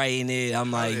 she's writing it.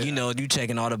 I'm like, you know, you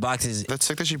checking all the boxes. That's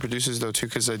sick that she produces though too,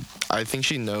 because I think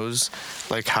she knows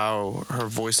like how her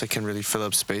voice like can really fill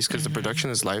up space, because the production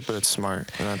is light but it's smart,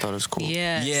 and I thought it was cool.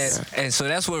 Yes. Yeah, and so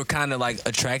that's what kind of like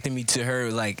attracted me to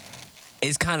her. Like,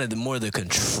 it's kind of the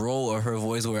control of her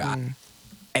voice, where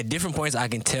at different points I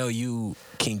can tell you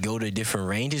can go to different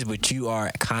ranges, but you are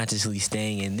consciously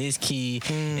staying in this key,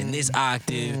 in this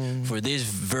octave, for this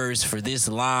verse, for this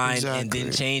line, and then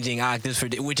changing octaves for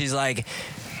which is like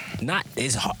not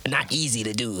easy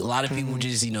to do. A lot of people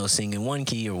just, you know, sing in one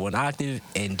key or one octave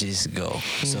and just go.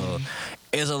 So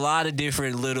there's a lot of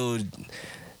different little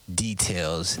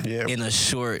details in a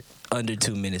short under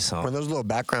 2-minute song. When those little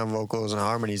background vocals and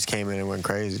harmonies came in and went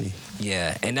crazy.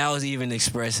 Yeah, and that was even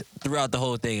expressed throughout the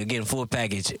whole thing. Again, full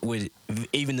package with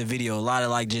even the video. A lot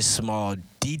of like just small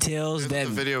details that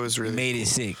the video was really made it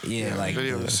sick. Yeah, like the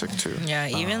video was sick too. Yeah,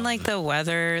 even like the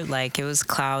weather, like it was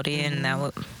cloudy, and that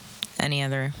would any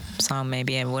other song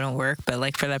maybe it wouldn't work, but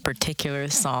like for that particular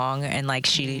song, and like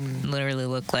she literally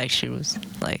looked like she was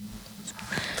like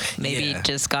maybe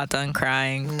just got done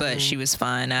crying, but she was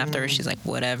fine after. She's like,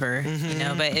 whatever, you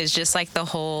know. But it's just like the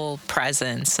whole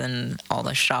presence and all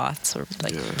the shots were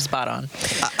like spot on.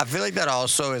 I feel like that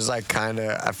also is like kind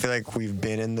of, I feel like we've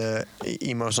been in the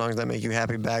emo songs that make you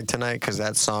happy bag tonight, because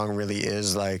that song really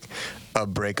is like a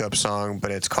breakup song,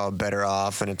 but it's called Better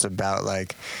Off, and it's about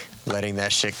like letting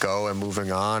that shit go and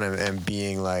moving on, and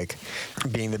being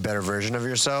the better version of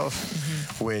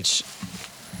yourself, which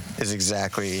is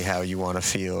exactly how you want to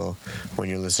feel when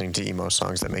you're listening to emo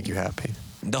songs that make you happy.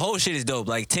 The whole shit is dope.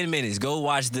 Like 10 minutes. Go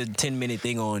watch the 10-minute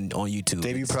thing on YouTube.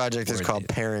 Debut project is called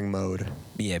Pairing Mode.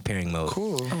 Yeah, Pairing Mode.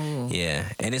 Cool. Yeah,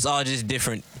 and it's all just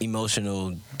different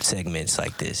emotional segments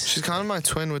like this. She's kind of my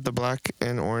twin with the black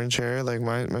and orange hair. Like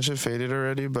my shit faded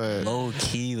already, but low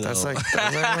key though. That's like my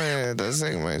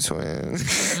twin.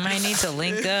 Might need to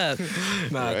link up.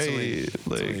 Nah, right.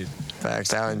 Like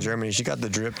facts. Out in Germany, she got the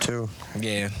drip too.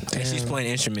 Yeah, and she's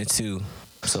playing instruments too.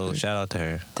 So shout out to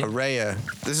her. Araya.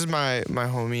 This is my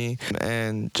homie,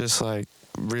 and just like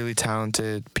really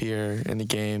talented peer in the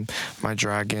game. My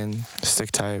dragon,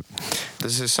 stick type.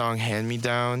 This is his song Hand Me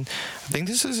Down. I think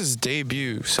this is his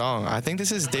debut song. I think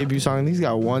he's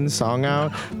got one song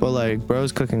out, but like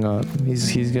bro's cooking up.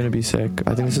 He's gonna be sick.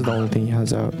 I think this is the only thing he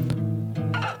has out.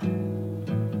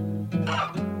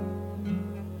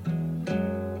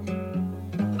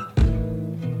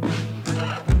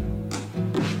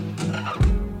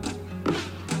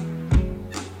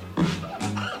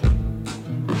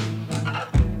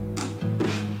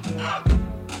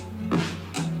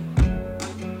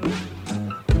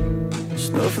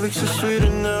 Snowflakes are sweeter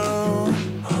now,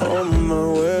 home of my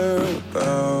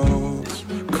whereabouts.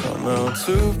 Come out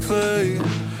to play,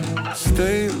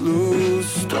 stay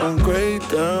loose, don't grade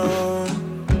down.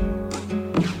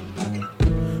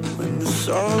 When the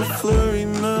soft flurry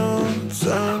melts,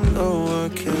 I know I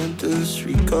can't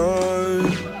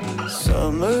disregard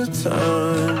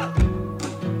summertime.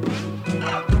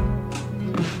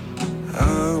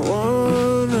 I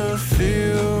wanna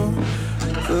feel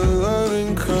the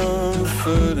loving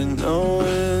comfort and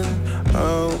knowing.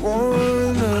 I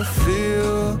wanna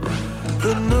feel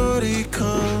the naughty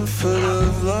comfort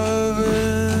of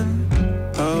loving.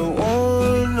 I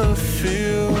wanna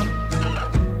feel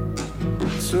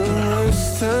too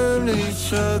much time to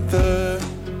each other.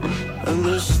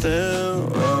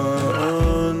 understand what I'm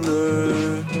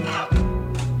under.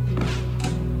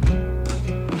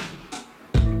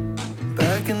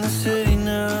 Back in the city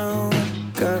now,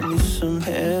 got me some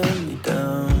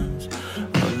hand-me-downs.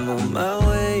 I'm on my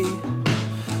way.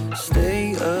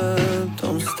 Stay up,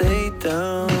 don't stay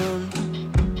down.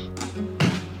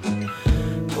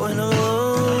 When I'm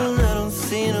alone, I don't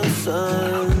see no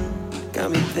sun.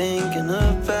 Got me thinking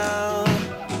about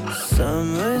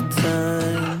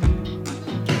summertime.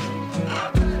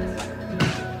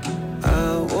 I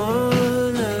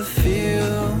wanna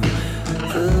feel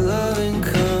the love and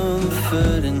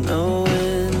comfort and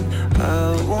knowing. I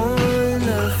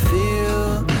wanna feel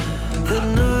the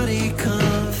naughty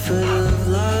comfort of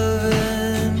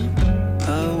loving.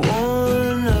 I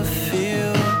wanna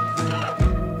feel.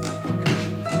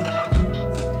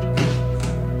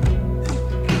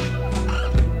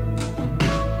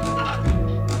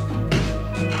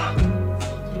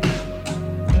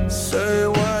 Say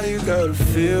why you gotta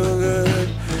feel good.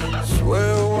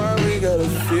 Swear why we gotta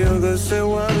feel good. Say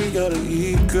why we gotta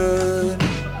eat good.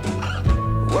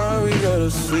 Why we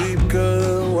gotta sleep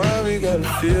good. Why we gotta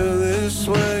feel this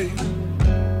way.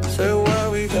 Say why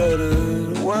we gotta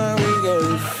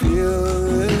feel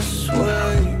this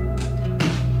way.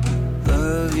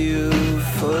 Love you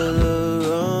for the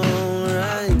wrong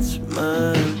rights,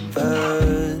 my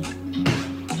bad.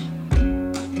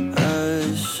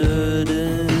 I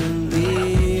shouldn't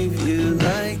leave you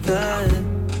like that.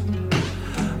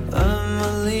 I'ma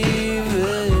leave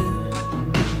it.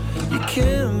 You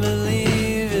can't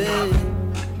believe it.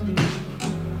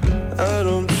 I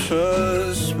don't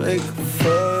trust, make a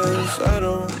fuss. I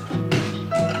don't.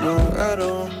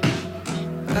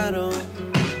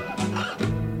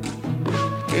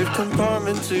 Gave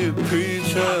compartment to your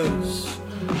preachers.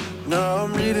 Now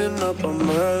I'm reading up on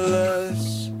my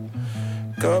less.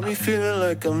 Got me feeling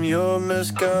like I'm your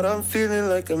mess. God, I'm feeling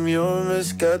like I'm your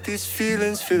mess. Got these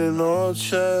feelings feeling all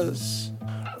chest.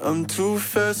 I'm too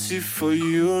fussy for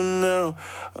you now.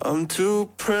 I'm too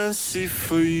pressy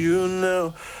for you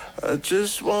now. I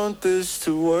just want this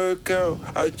to work out.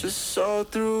 I just saw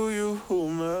through you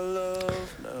whom I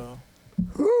love now.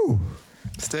 Woo.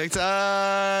 Stick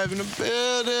time in the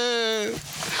building.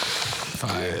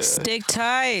 Fire. Stick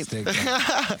type.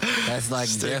 That's like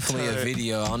Stick definitely tight. a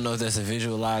video. I don't know if that's a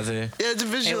visualizer. Yeah, it's a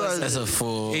visualizer. That's a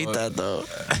full. Eat that though.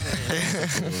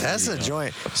 That's a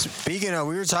joint. Speaking of,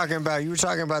 you were talking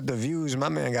about the views. My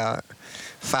man got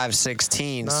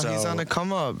 516. No, so he's on the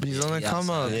come up. He's on the come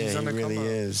up. yeah, He's on he the really come up.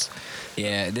 is.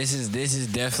 Yeah, this is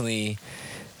definitely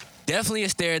a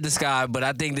stare at the sky. But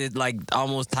I think that like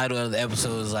almost title of the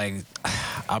episode is like,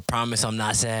 I promise I'm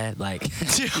not sad. Like,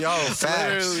 Yo,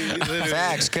 facts, Literally.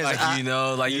 facts. Cause like you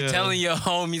know, like you Yeah. telling your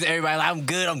homies, everybody, like, I'm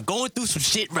good. I'm going through some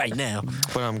shit right now,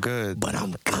 But I'm good. but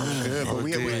I'm good. good, but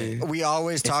Okay. we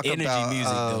always It's talk energy about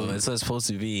music though. It's what it's supposed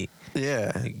to be.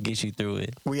 yeah. It gets you through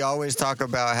it. We always talk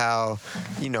about how,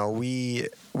 you know, we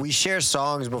share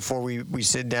songs before we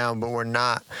sit down, but we're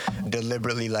not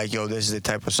deliberately like, yo, this is the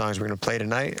type of songs we're gonna play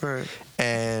tonight. Right.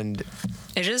 And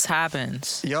It just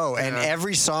happens. yo, and Yeah.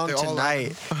 every song They all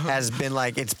tonight has been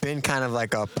like, it's been kind of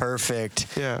like a perfect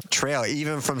Yeah. trail,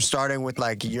 even from starting with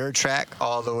like your track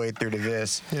all the way through to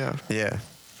this. Yeah. Yeah.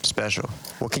 Special.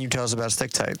 What can you tell us about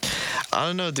Stick Type? I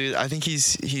don't know, dude. I think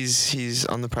he's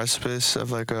on the precipice of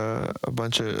like a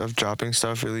bunch of dropping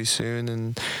stuff really soon,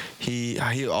 and he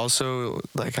also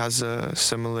like has a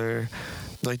similar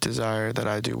like desire that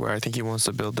I do, where I think he wants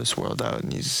to build this world out,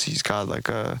 and he's got like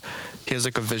he has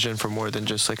like a vision for more than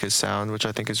just like his sound, which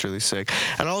I think is really sick.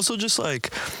 And also just like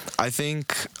I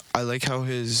think I like how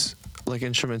his like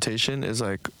instrumentation is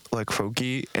like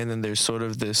folky, and then there's sort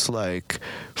of this like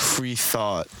free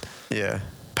thought Yeah.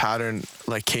 pattern,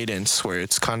 like cadence, where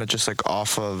it's kind of just like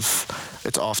off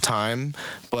time,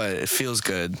 but it feels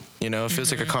good, you know. It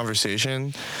feels like a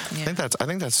conversation. Yeah. I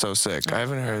think that's so sick. I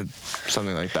haven't heard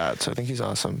something like that, so I think he's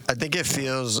awesome. I think it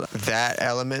feels that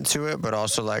element to it, but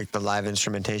also like the live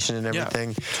instrumentation and Yeah,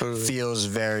 everything totally. feels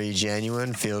very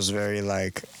genuine, feels very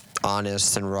like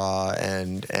honest and raw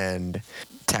and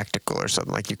tactical or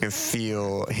something. Like you can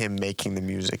feel him making the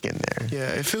music in there. Yeah,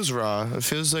 it feels raw. It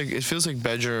feels like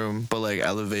bedroom, but like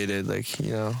elevated. Like,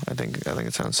 you know, I think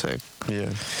it sounds sick. Yeah.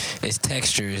 It's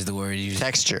texture is the word you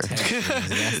Texture.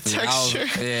 Texture.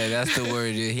 Yeah, that's the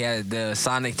word. He had the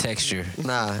sonic texture.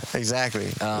 Nah, exactly.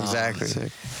 Exactly.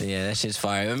 Sick. Yeah, that shit's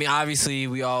fire. I mean, obviously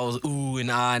we all was ooh and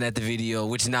ahhing at the video,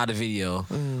 which is not a video,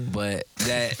 but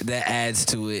that adds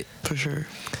to it. For sure.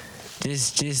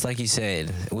 Just like you said,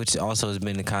 which also has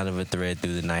been a kind of a thread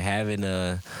through the night, having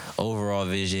a overall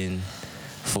vision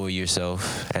for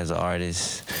yourself as an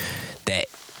artist that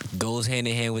goes hand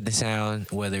in hand with the sound,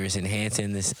 whether it's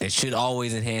enhancing this. It should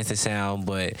always enhance the sound,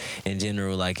 but in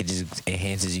general, like, it just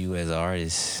enhances you as an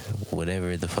artist,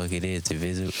 whatever the fuck it is. Your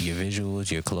visuals,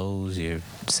 your clothes, your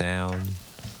sound,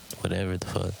 whatever the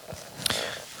fuck.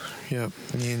 Yep,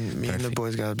 me and the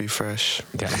boys gotta be fresh.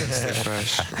 Gotta stay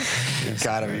fresh.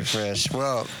 Gotta be fresh.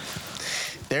 Well,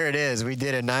 there it is. We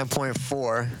did a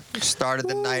 9.4. Started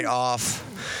the night off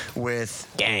with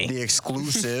the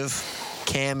exclusive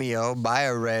cameo by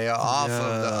Araya off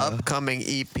of the upcoming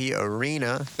EP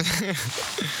Arena.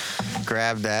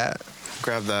 Grab that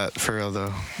for real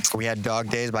though. We had Dog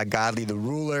Days by Godly the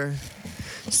Ruler,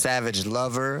 Savage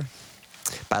Lover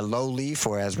by Low Leaf,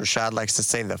 or as Rashad likes to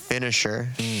say, the finisher.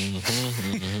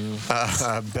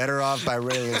 Better Off by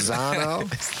Ray Lozano,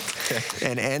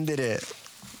 and ended it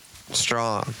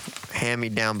strong. Hand Me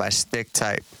Down by Stick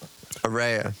Type.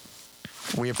 Araya,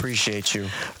 we appreciate you.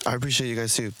 I appreciate you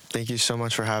guys too. Thank you so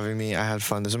much for having me. I had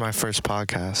fun. This is my first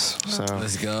podcast, so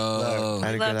let's go.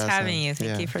 We loved having you.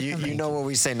 Thank you for coming. You know what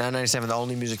we say? 997, the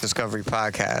only music discovery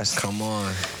podcast. Come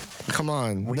on.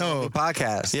 No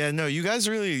podcast. Yeah, no, you guys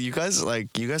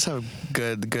have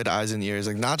good eyes and ears.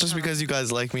 Like, not just because you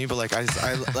guys like me, but like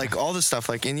I like all this stuff.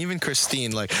 Like, and even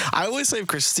Christine. Like, I always say if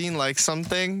Christine likes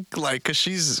something, like, cause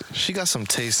she got some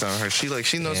taste on her. She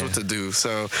knows what to do.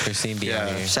 So Christine, be out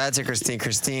here. Shout out to Christine.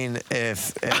 Christine,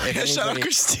 if anybody, shout out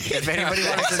Christine. If anybody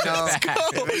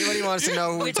wants to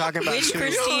know who we're talking about, which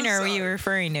Christine are we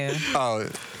referring to? Oh.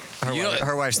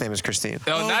 Her wife's name is Christine.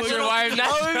 Oh, not your wife.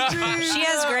 She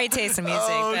has great taste in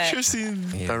music. Christine.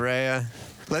 Araya,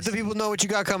 let the people know what you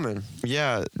got coming.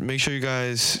 Yeah, make sure you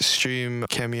guys stream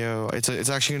Cameo.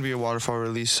 It's actually gonna be a waterfall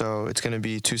release, so it's gonna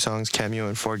be 2 songs, Cameo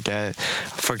and Forget.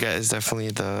 Forget is definitely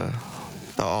the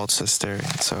alt sister.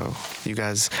 So you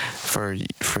guys, for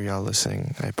y'all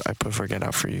listening, I put Forget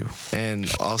out for you.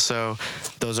 And also,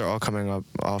 those are all coming up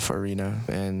off Arena,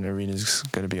 and Arena's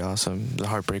gonna be awesome. The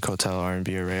Heartbreak Hotel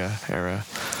R&B era.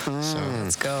 So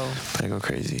let's go. I go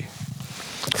crazy.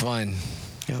 Fun.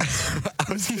 Yep.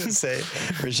 I was gonna say,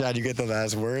 Rashad, you get the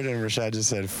last word, and Rashad just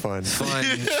said fun.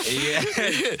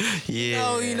 Yeah.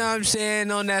 No, you know what I'm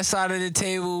saying? On that side of the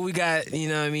table, we got, you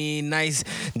know what I mean, nice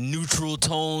neutral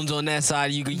tones on that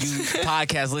side. You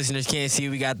podcast listeners can't see.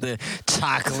 We got the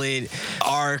chocolate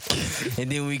arc, and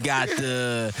then we got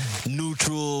the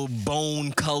neutral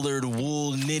bone-colored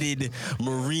wool knitted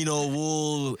merino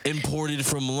wool imported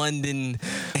from London,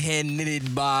 hand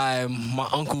knitted by my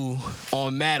uncle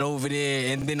on Matt over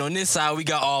there. And then on this side, we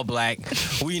got all black.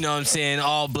 We, you know what I'm saying,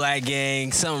 all black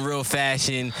gang, something real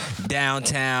fashion,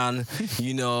 downtown.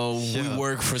 You know, we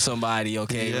work for somebody,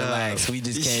 okay? Relax. We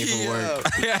just came for work.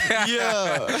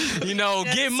 You know,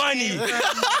 get money.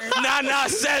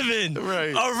 997.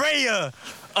 Right. Araya.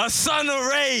 A son of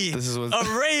Ray. This is what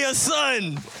Araya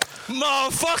son.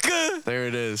 Motherfucker. There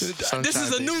it is. Sunshine, this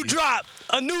is a new drop.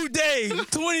 A new day.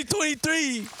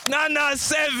 2023.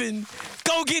 997.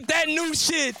 Go get that new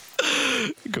shit.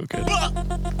 Go get it.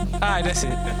 All right, that's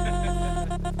it.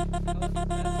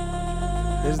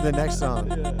 This is the next song.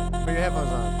 Put your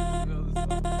headphones on.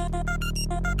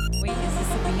 Wait, is this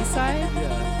the B-side?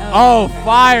 Yeah. Oh,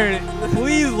 fire.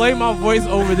 Please lay my voice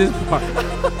over this part.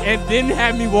 And then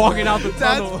have me walking out the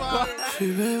tunnel.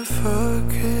 She been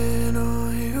fucking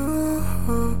on you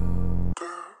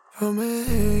from an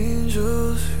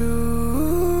angel's view.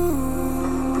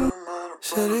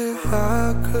 Said if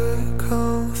I could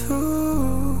come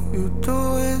through, you'd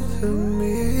do it to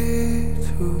me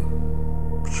too.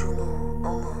 But you know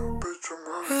I'm a bitch,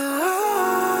 and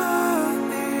I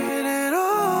needed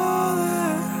all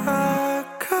that I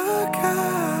could get.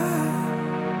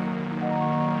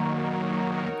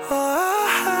 All I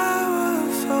had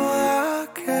was all I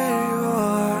gave,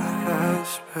 all I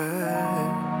spent.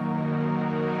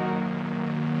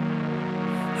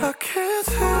 I can't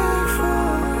take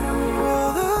from you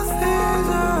all the things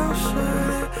I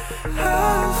should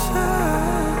have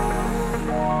said.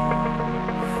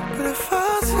 But if I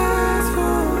take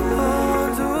too long,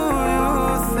 do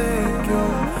you think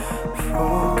you'll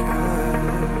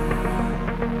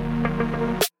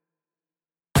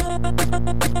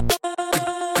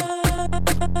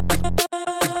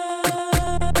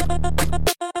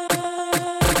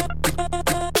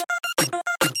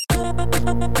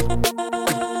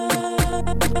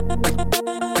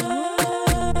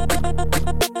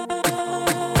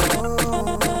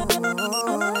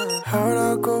How'd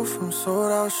I go from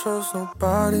sold out shows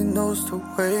nobody knows to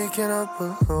waking up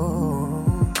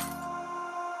alone?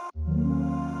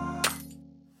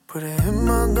 Put it in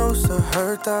my notes to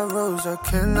hurt that rose. I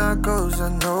cannot go, so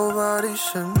nobody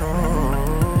should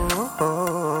know.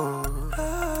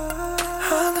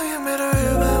 I know you made a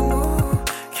real bad move.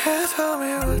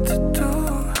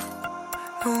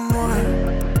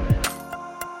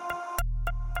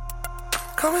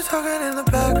 been talking in the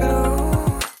back of the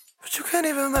room, but you can't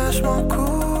even match my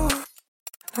cool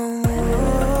no more.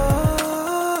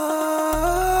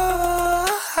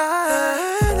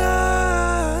 And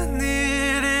I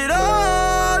needed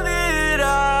all that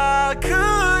I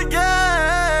could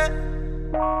get.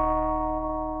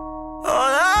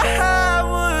 All I had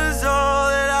was all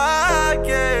that I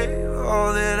gave,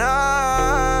 all that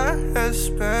I had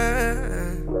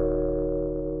spent.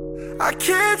 I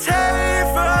can't take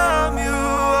from you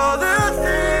all the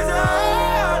things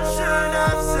I should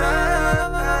have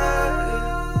said.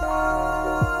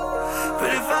 But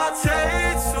if I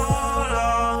take too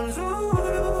long to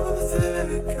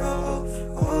think of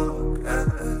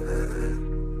forgetting,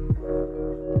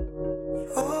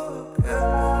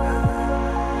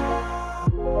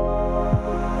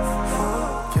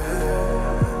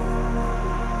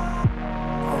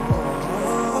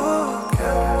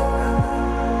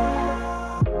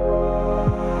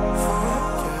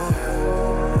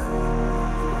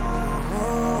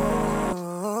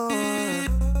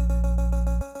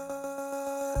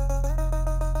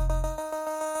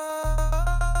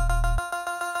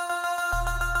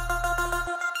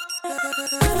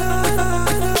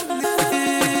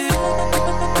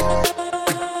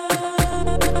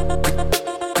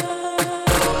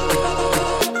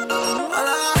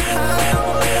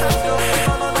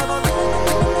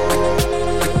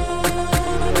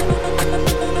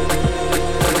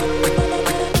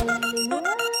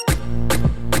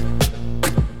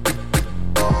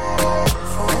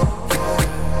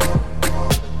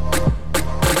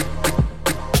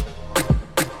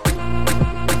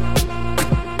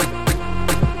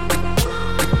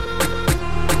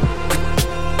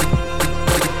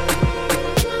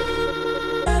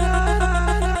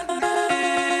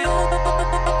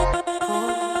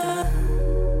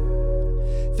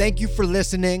 Thank you for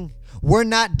listening. We're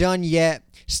not done yet.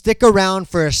 Stick around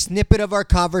for a snippet of our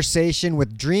conversation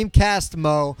with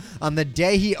dreamcastmoe on the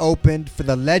day he opened for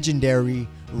the legendary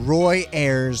Roy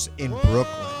Ayers in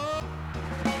Brooklyn.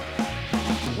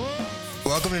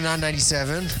 Welcome to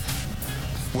 997.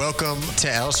 Welcome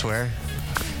to Elsewhere.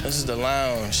 This is the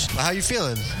lounge. How you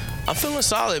feeling? I'm feeling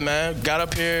solid, man. Got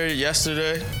up here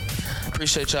yesterday.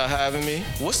 Appreciate y'all having me.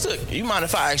 You mind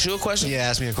if I ask you a question? Yeah,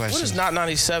 ask me a question. What does not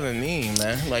 97 mean,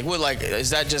 man? Like, is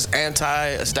that just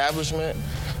anti-establishment?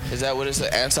 Is that what it's,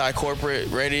 anti-corporate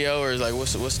radio, or is like,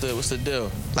 what's the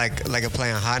deal? Like a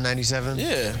play on Hot 97?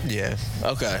 Yeah. Yeah.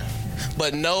 Okay.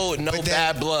 But no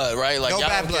bad blood, right? Like, no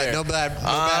bad blood. No bad blood.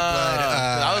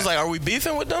 I was like, are we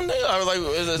beefing with them? Or like,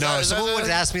 someone once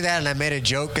asked me that, and I made a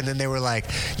joke, and then they were like,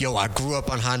 "Yo, I grew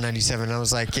up on Hot 97." And I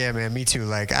was like, "Yeah, man, me too.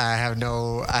 Like, I have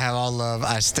all love.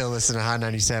 I still listen to Hot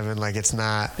 97. Like, it's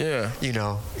not,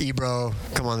 Ebro,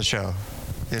 come on the show."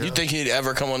 You think he'd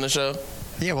ever come on the show?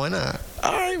 Yeah, why not?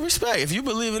 All right, respect. If you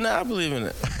believe in that, I believe in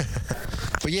it.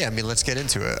 But yeah, I mean, let's get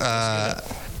into it.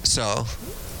 So,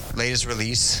 latest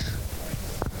release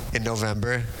in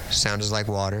November, Sound Is Like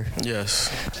Water. Yes.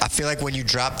 I feel like when you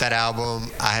dropped that album,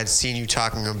 I had seen you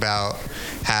talking about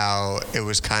how it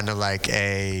was kind of like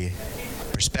a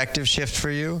perspective shift for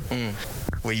you.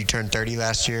 When you turned 30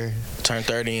 last year. Turned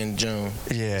 30 in June.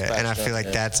 Yeah, and I feel like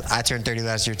I turned 30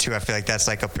 last year too. I feel like that's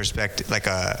like a perspective, like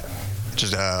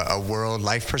just a world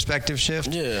life perspective shift.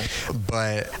 Yeah.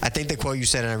 But I think the quote you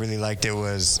said, and I really liked it,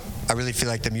 was, I really feel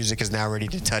like the music is now ready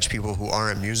to touch people who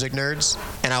aren't music nerds.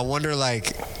 And I wonder,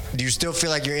 like, do you still feel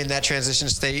like you're in that transition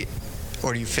state,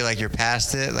 or do you feel like you're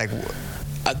past it? Like,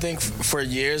 I think for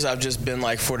years I've just been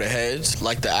like for the heads,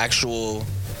 like the actual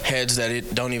heads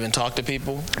that don't even talk to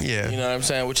people. Yeah. You know what I'm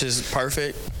saying? Which is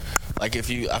perfect. Like I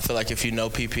feel like if you know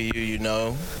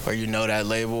PPU, or you know that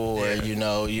label, or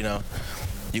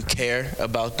you care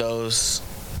about those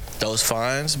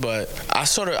fines. But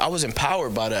I was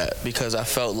empowered by that, because I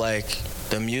felt like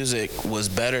the music was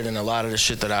better than a lot of the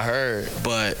shit that I heard.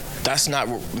 But that's not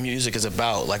what music is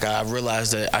about. Like, I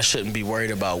realized that I shouldn't be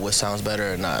worried about what sounds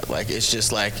better or not. Like, it's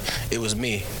just like, it was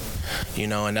me,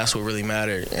 and that's what really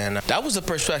mattered. And that was the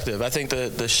perspective. I think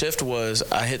the shift was,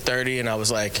 I hit 30 and I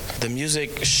was like, the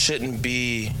music shouldn't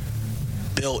be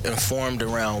built and formed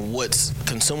around what's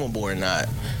consumable or not.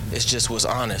 It's just what's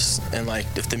honest. And like,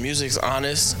 if the music's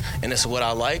honest and it's what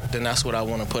I like, then that's what I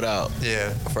want to put out. Yeah.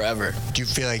 Forever. Do you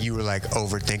feel like you were like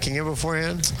overthinking it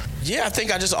beforehand? Yeah, I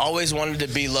think I just always wanted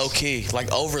to be low key,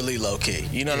 like overly low key.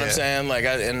 You know what I'm saying? Like,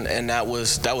 and that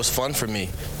was fun for me.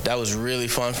 That was really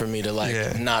fun for me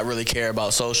to not really care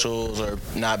about socials or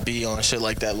not be on shit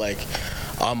like that. Like,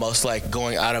 almost like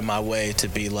going out of my way to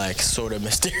be like sort of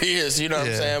mysterious, you know what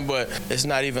I'm saying? But it's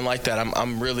not even like that.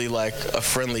 I'm really like a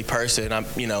friendly person.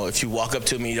 If you walk up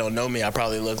to me, you don't know me, I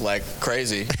probably look like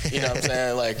crazy, you know what I'm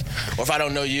saying? Like, or if I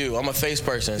don't know you, I'm a face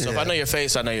person. So if I know your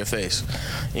face, I know your face,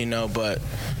 but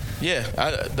yeah,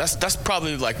 that's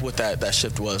probably like what that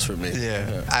shift was for me.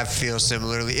 Yeah, I feel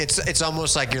similarly. It's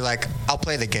almost like you're like, I'll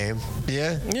play the game.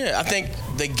 Yeah. Yeah, I think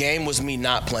the game was me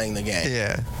not playing the game.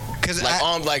 Yeah. Cause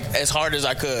like as hard as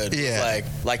I could. Yeah.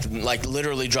 Like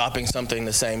literally dropping something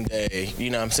the same day.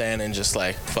 You know what I'm saying? And just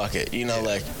like fuck it.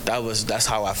 Like that's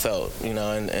how I felt.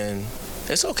 And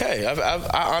it's okay.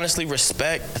 I honestly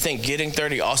respect. I think getting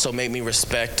 30 also made me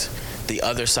respect the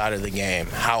other side of the game,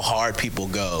 how hard people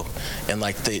go, and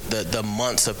like the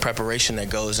months of preparation that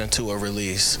goes into a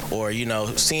release, or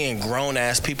seeing grown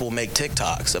ass people make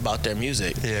TikToks about their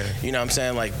music. Yeah. You know what I'm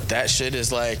saying? Like that shit is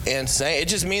like insane. It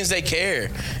just means they care.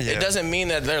 Yeah. It doesn't mean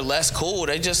that they're less cool.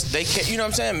 They care. You know what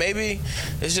I'm saying? Maybe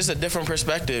it's just a different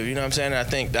perspective. You know what I'm saying? And I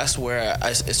think that's where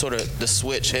it sort of the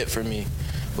switch hit for me.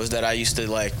 Was that I used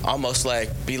to like almost like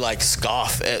be like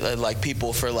scoff at like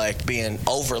people for like being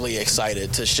overly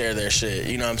excited to share their shit.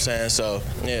 You know what I'm saying? So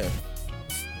yeah.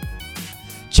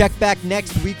 Check back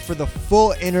next week for the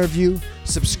full interview.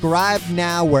 Subscribe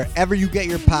now wherever you get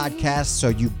your podcasts so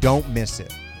you don't miss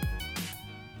it.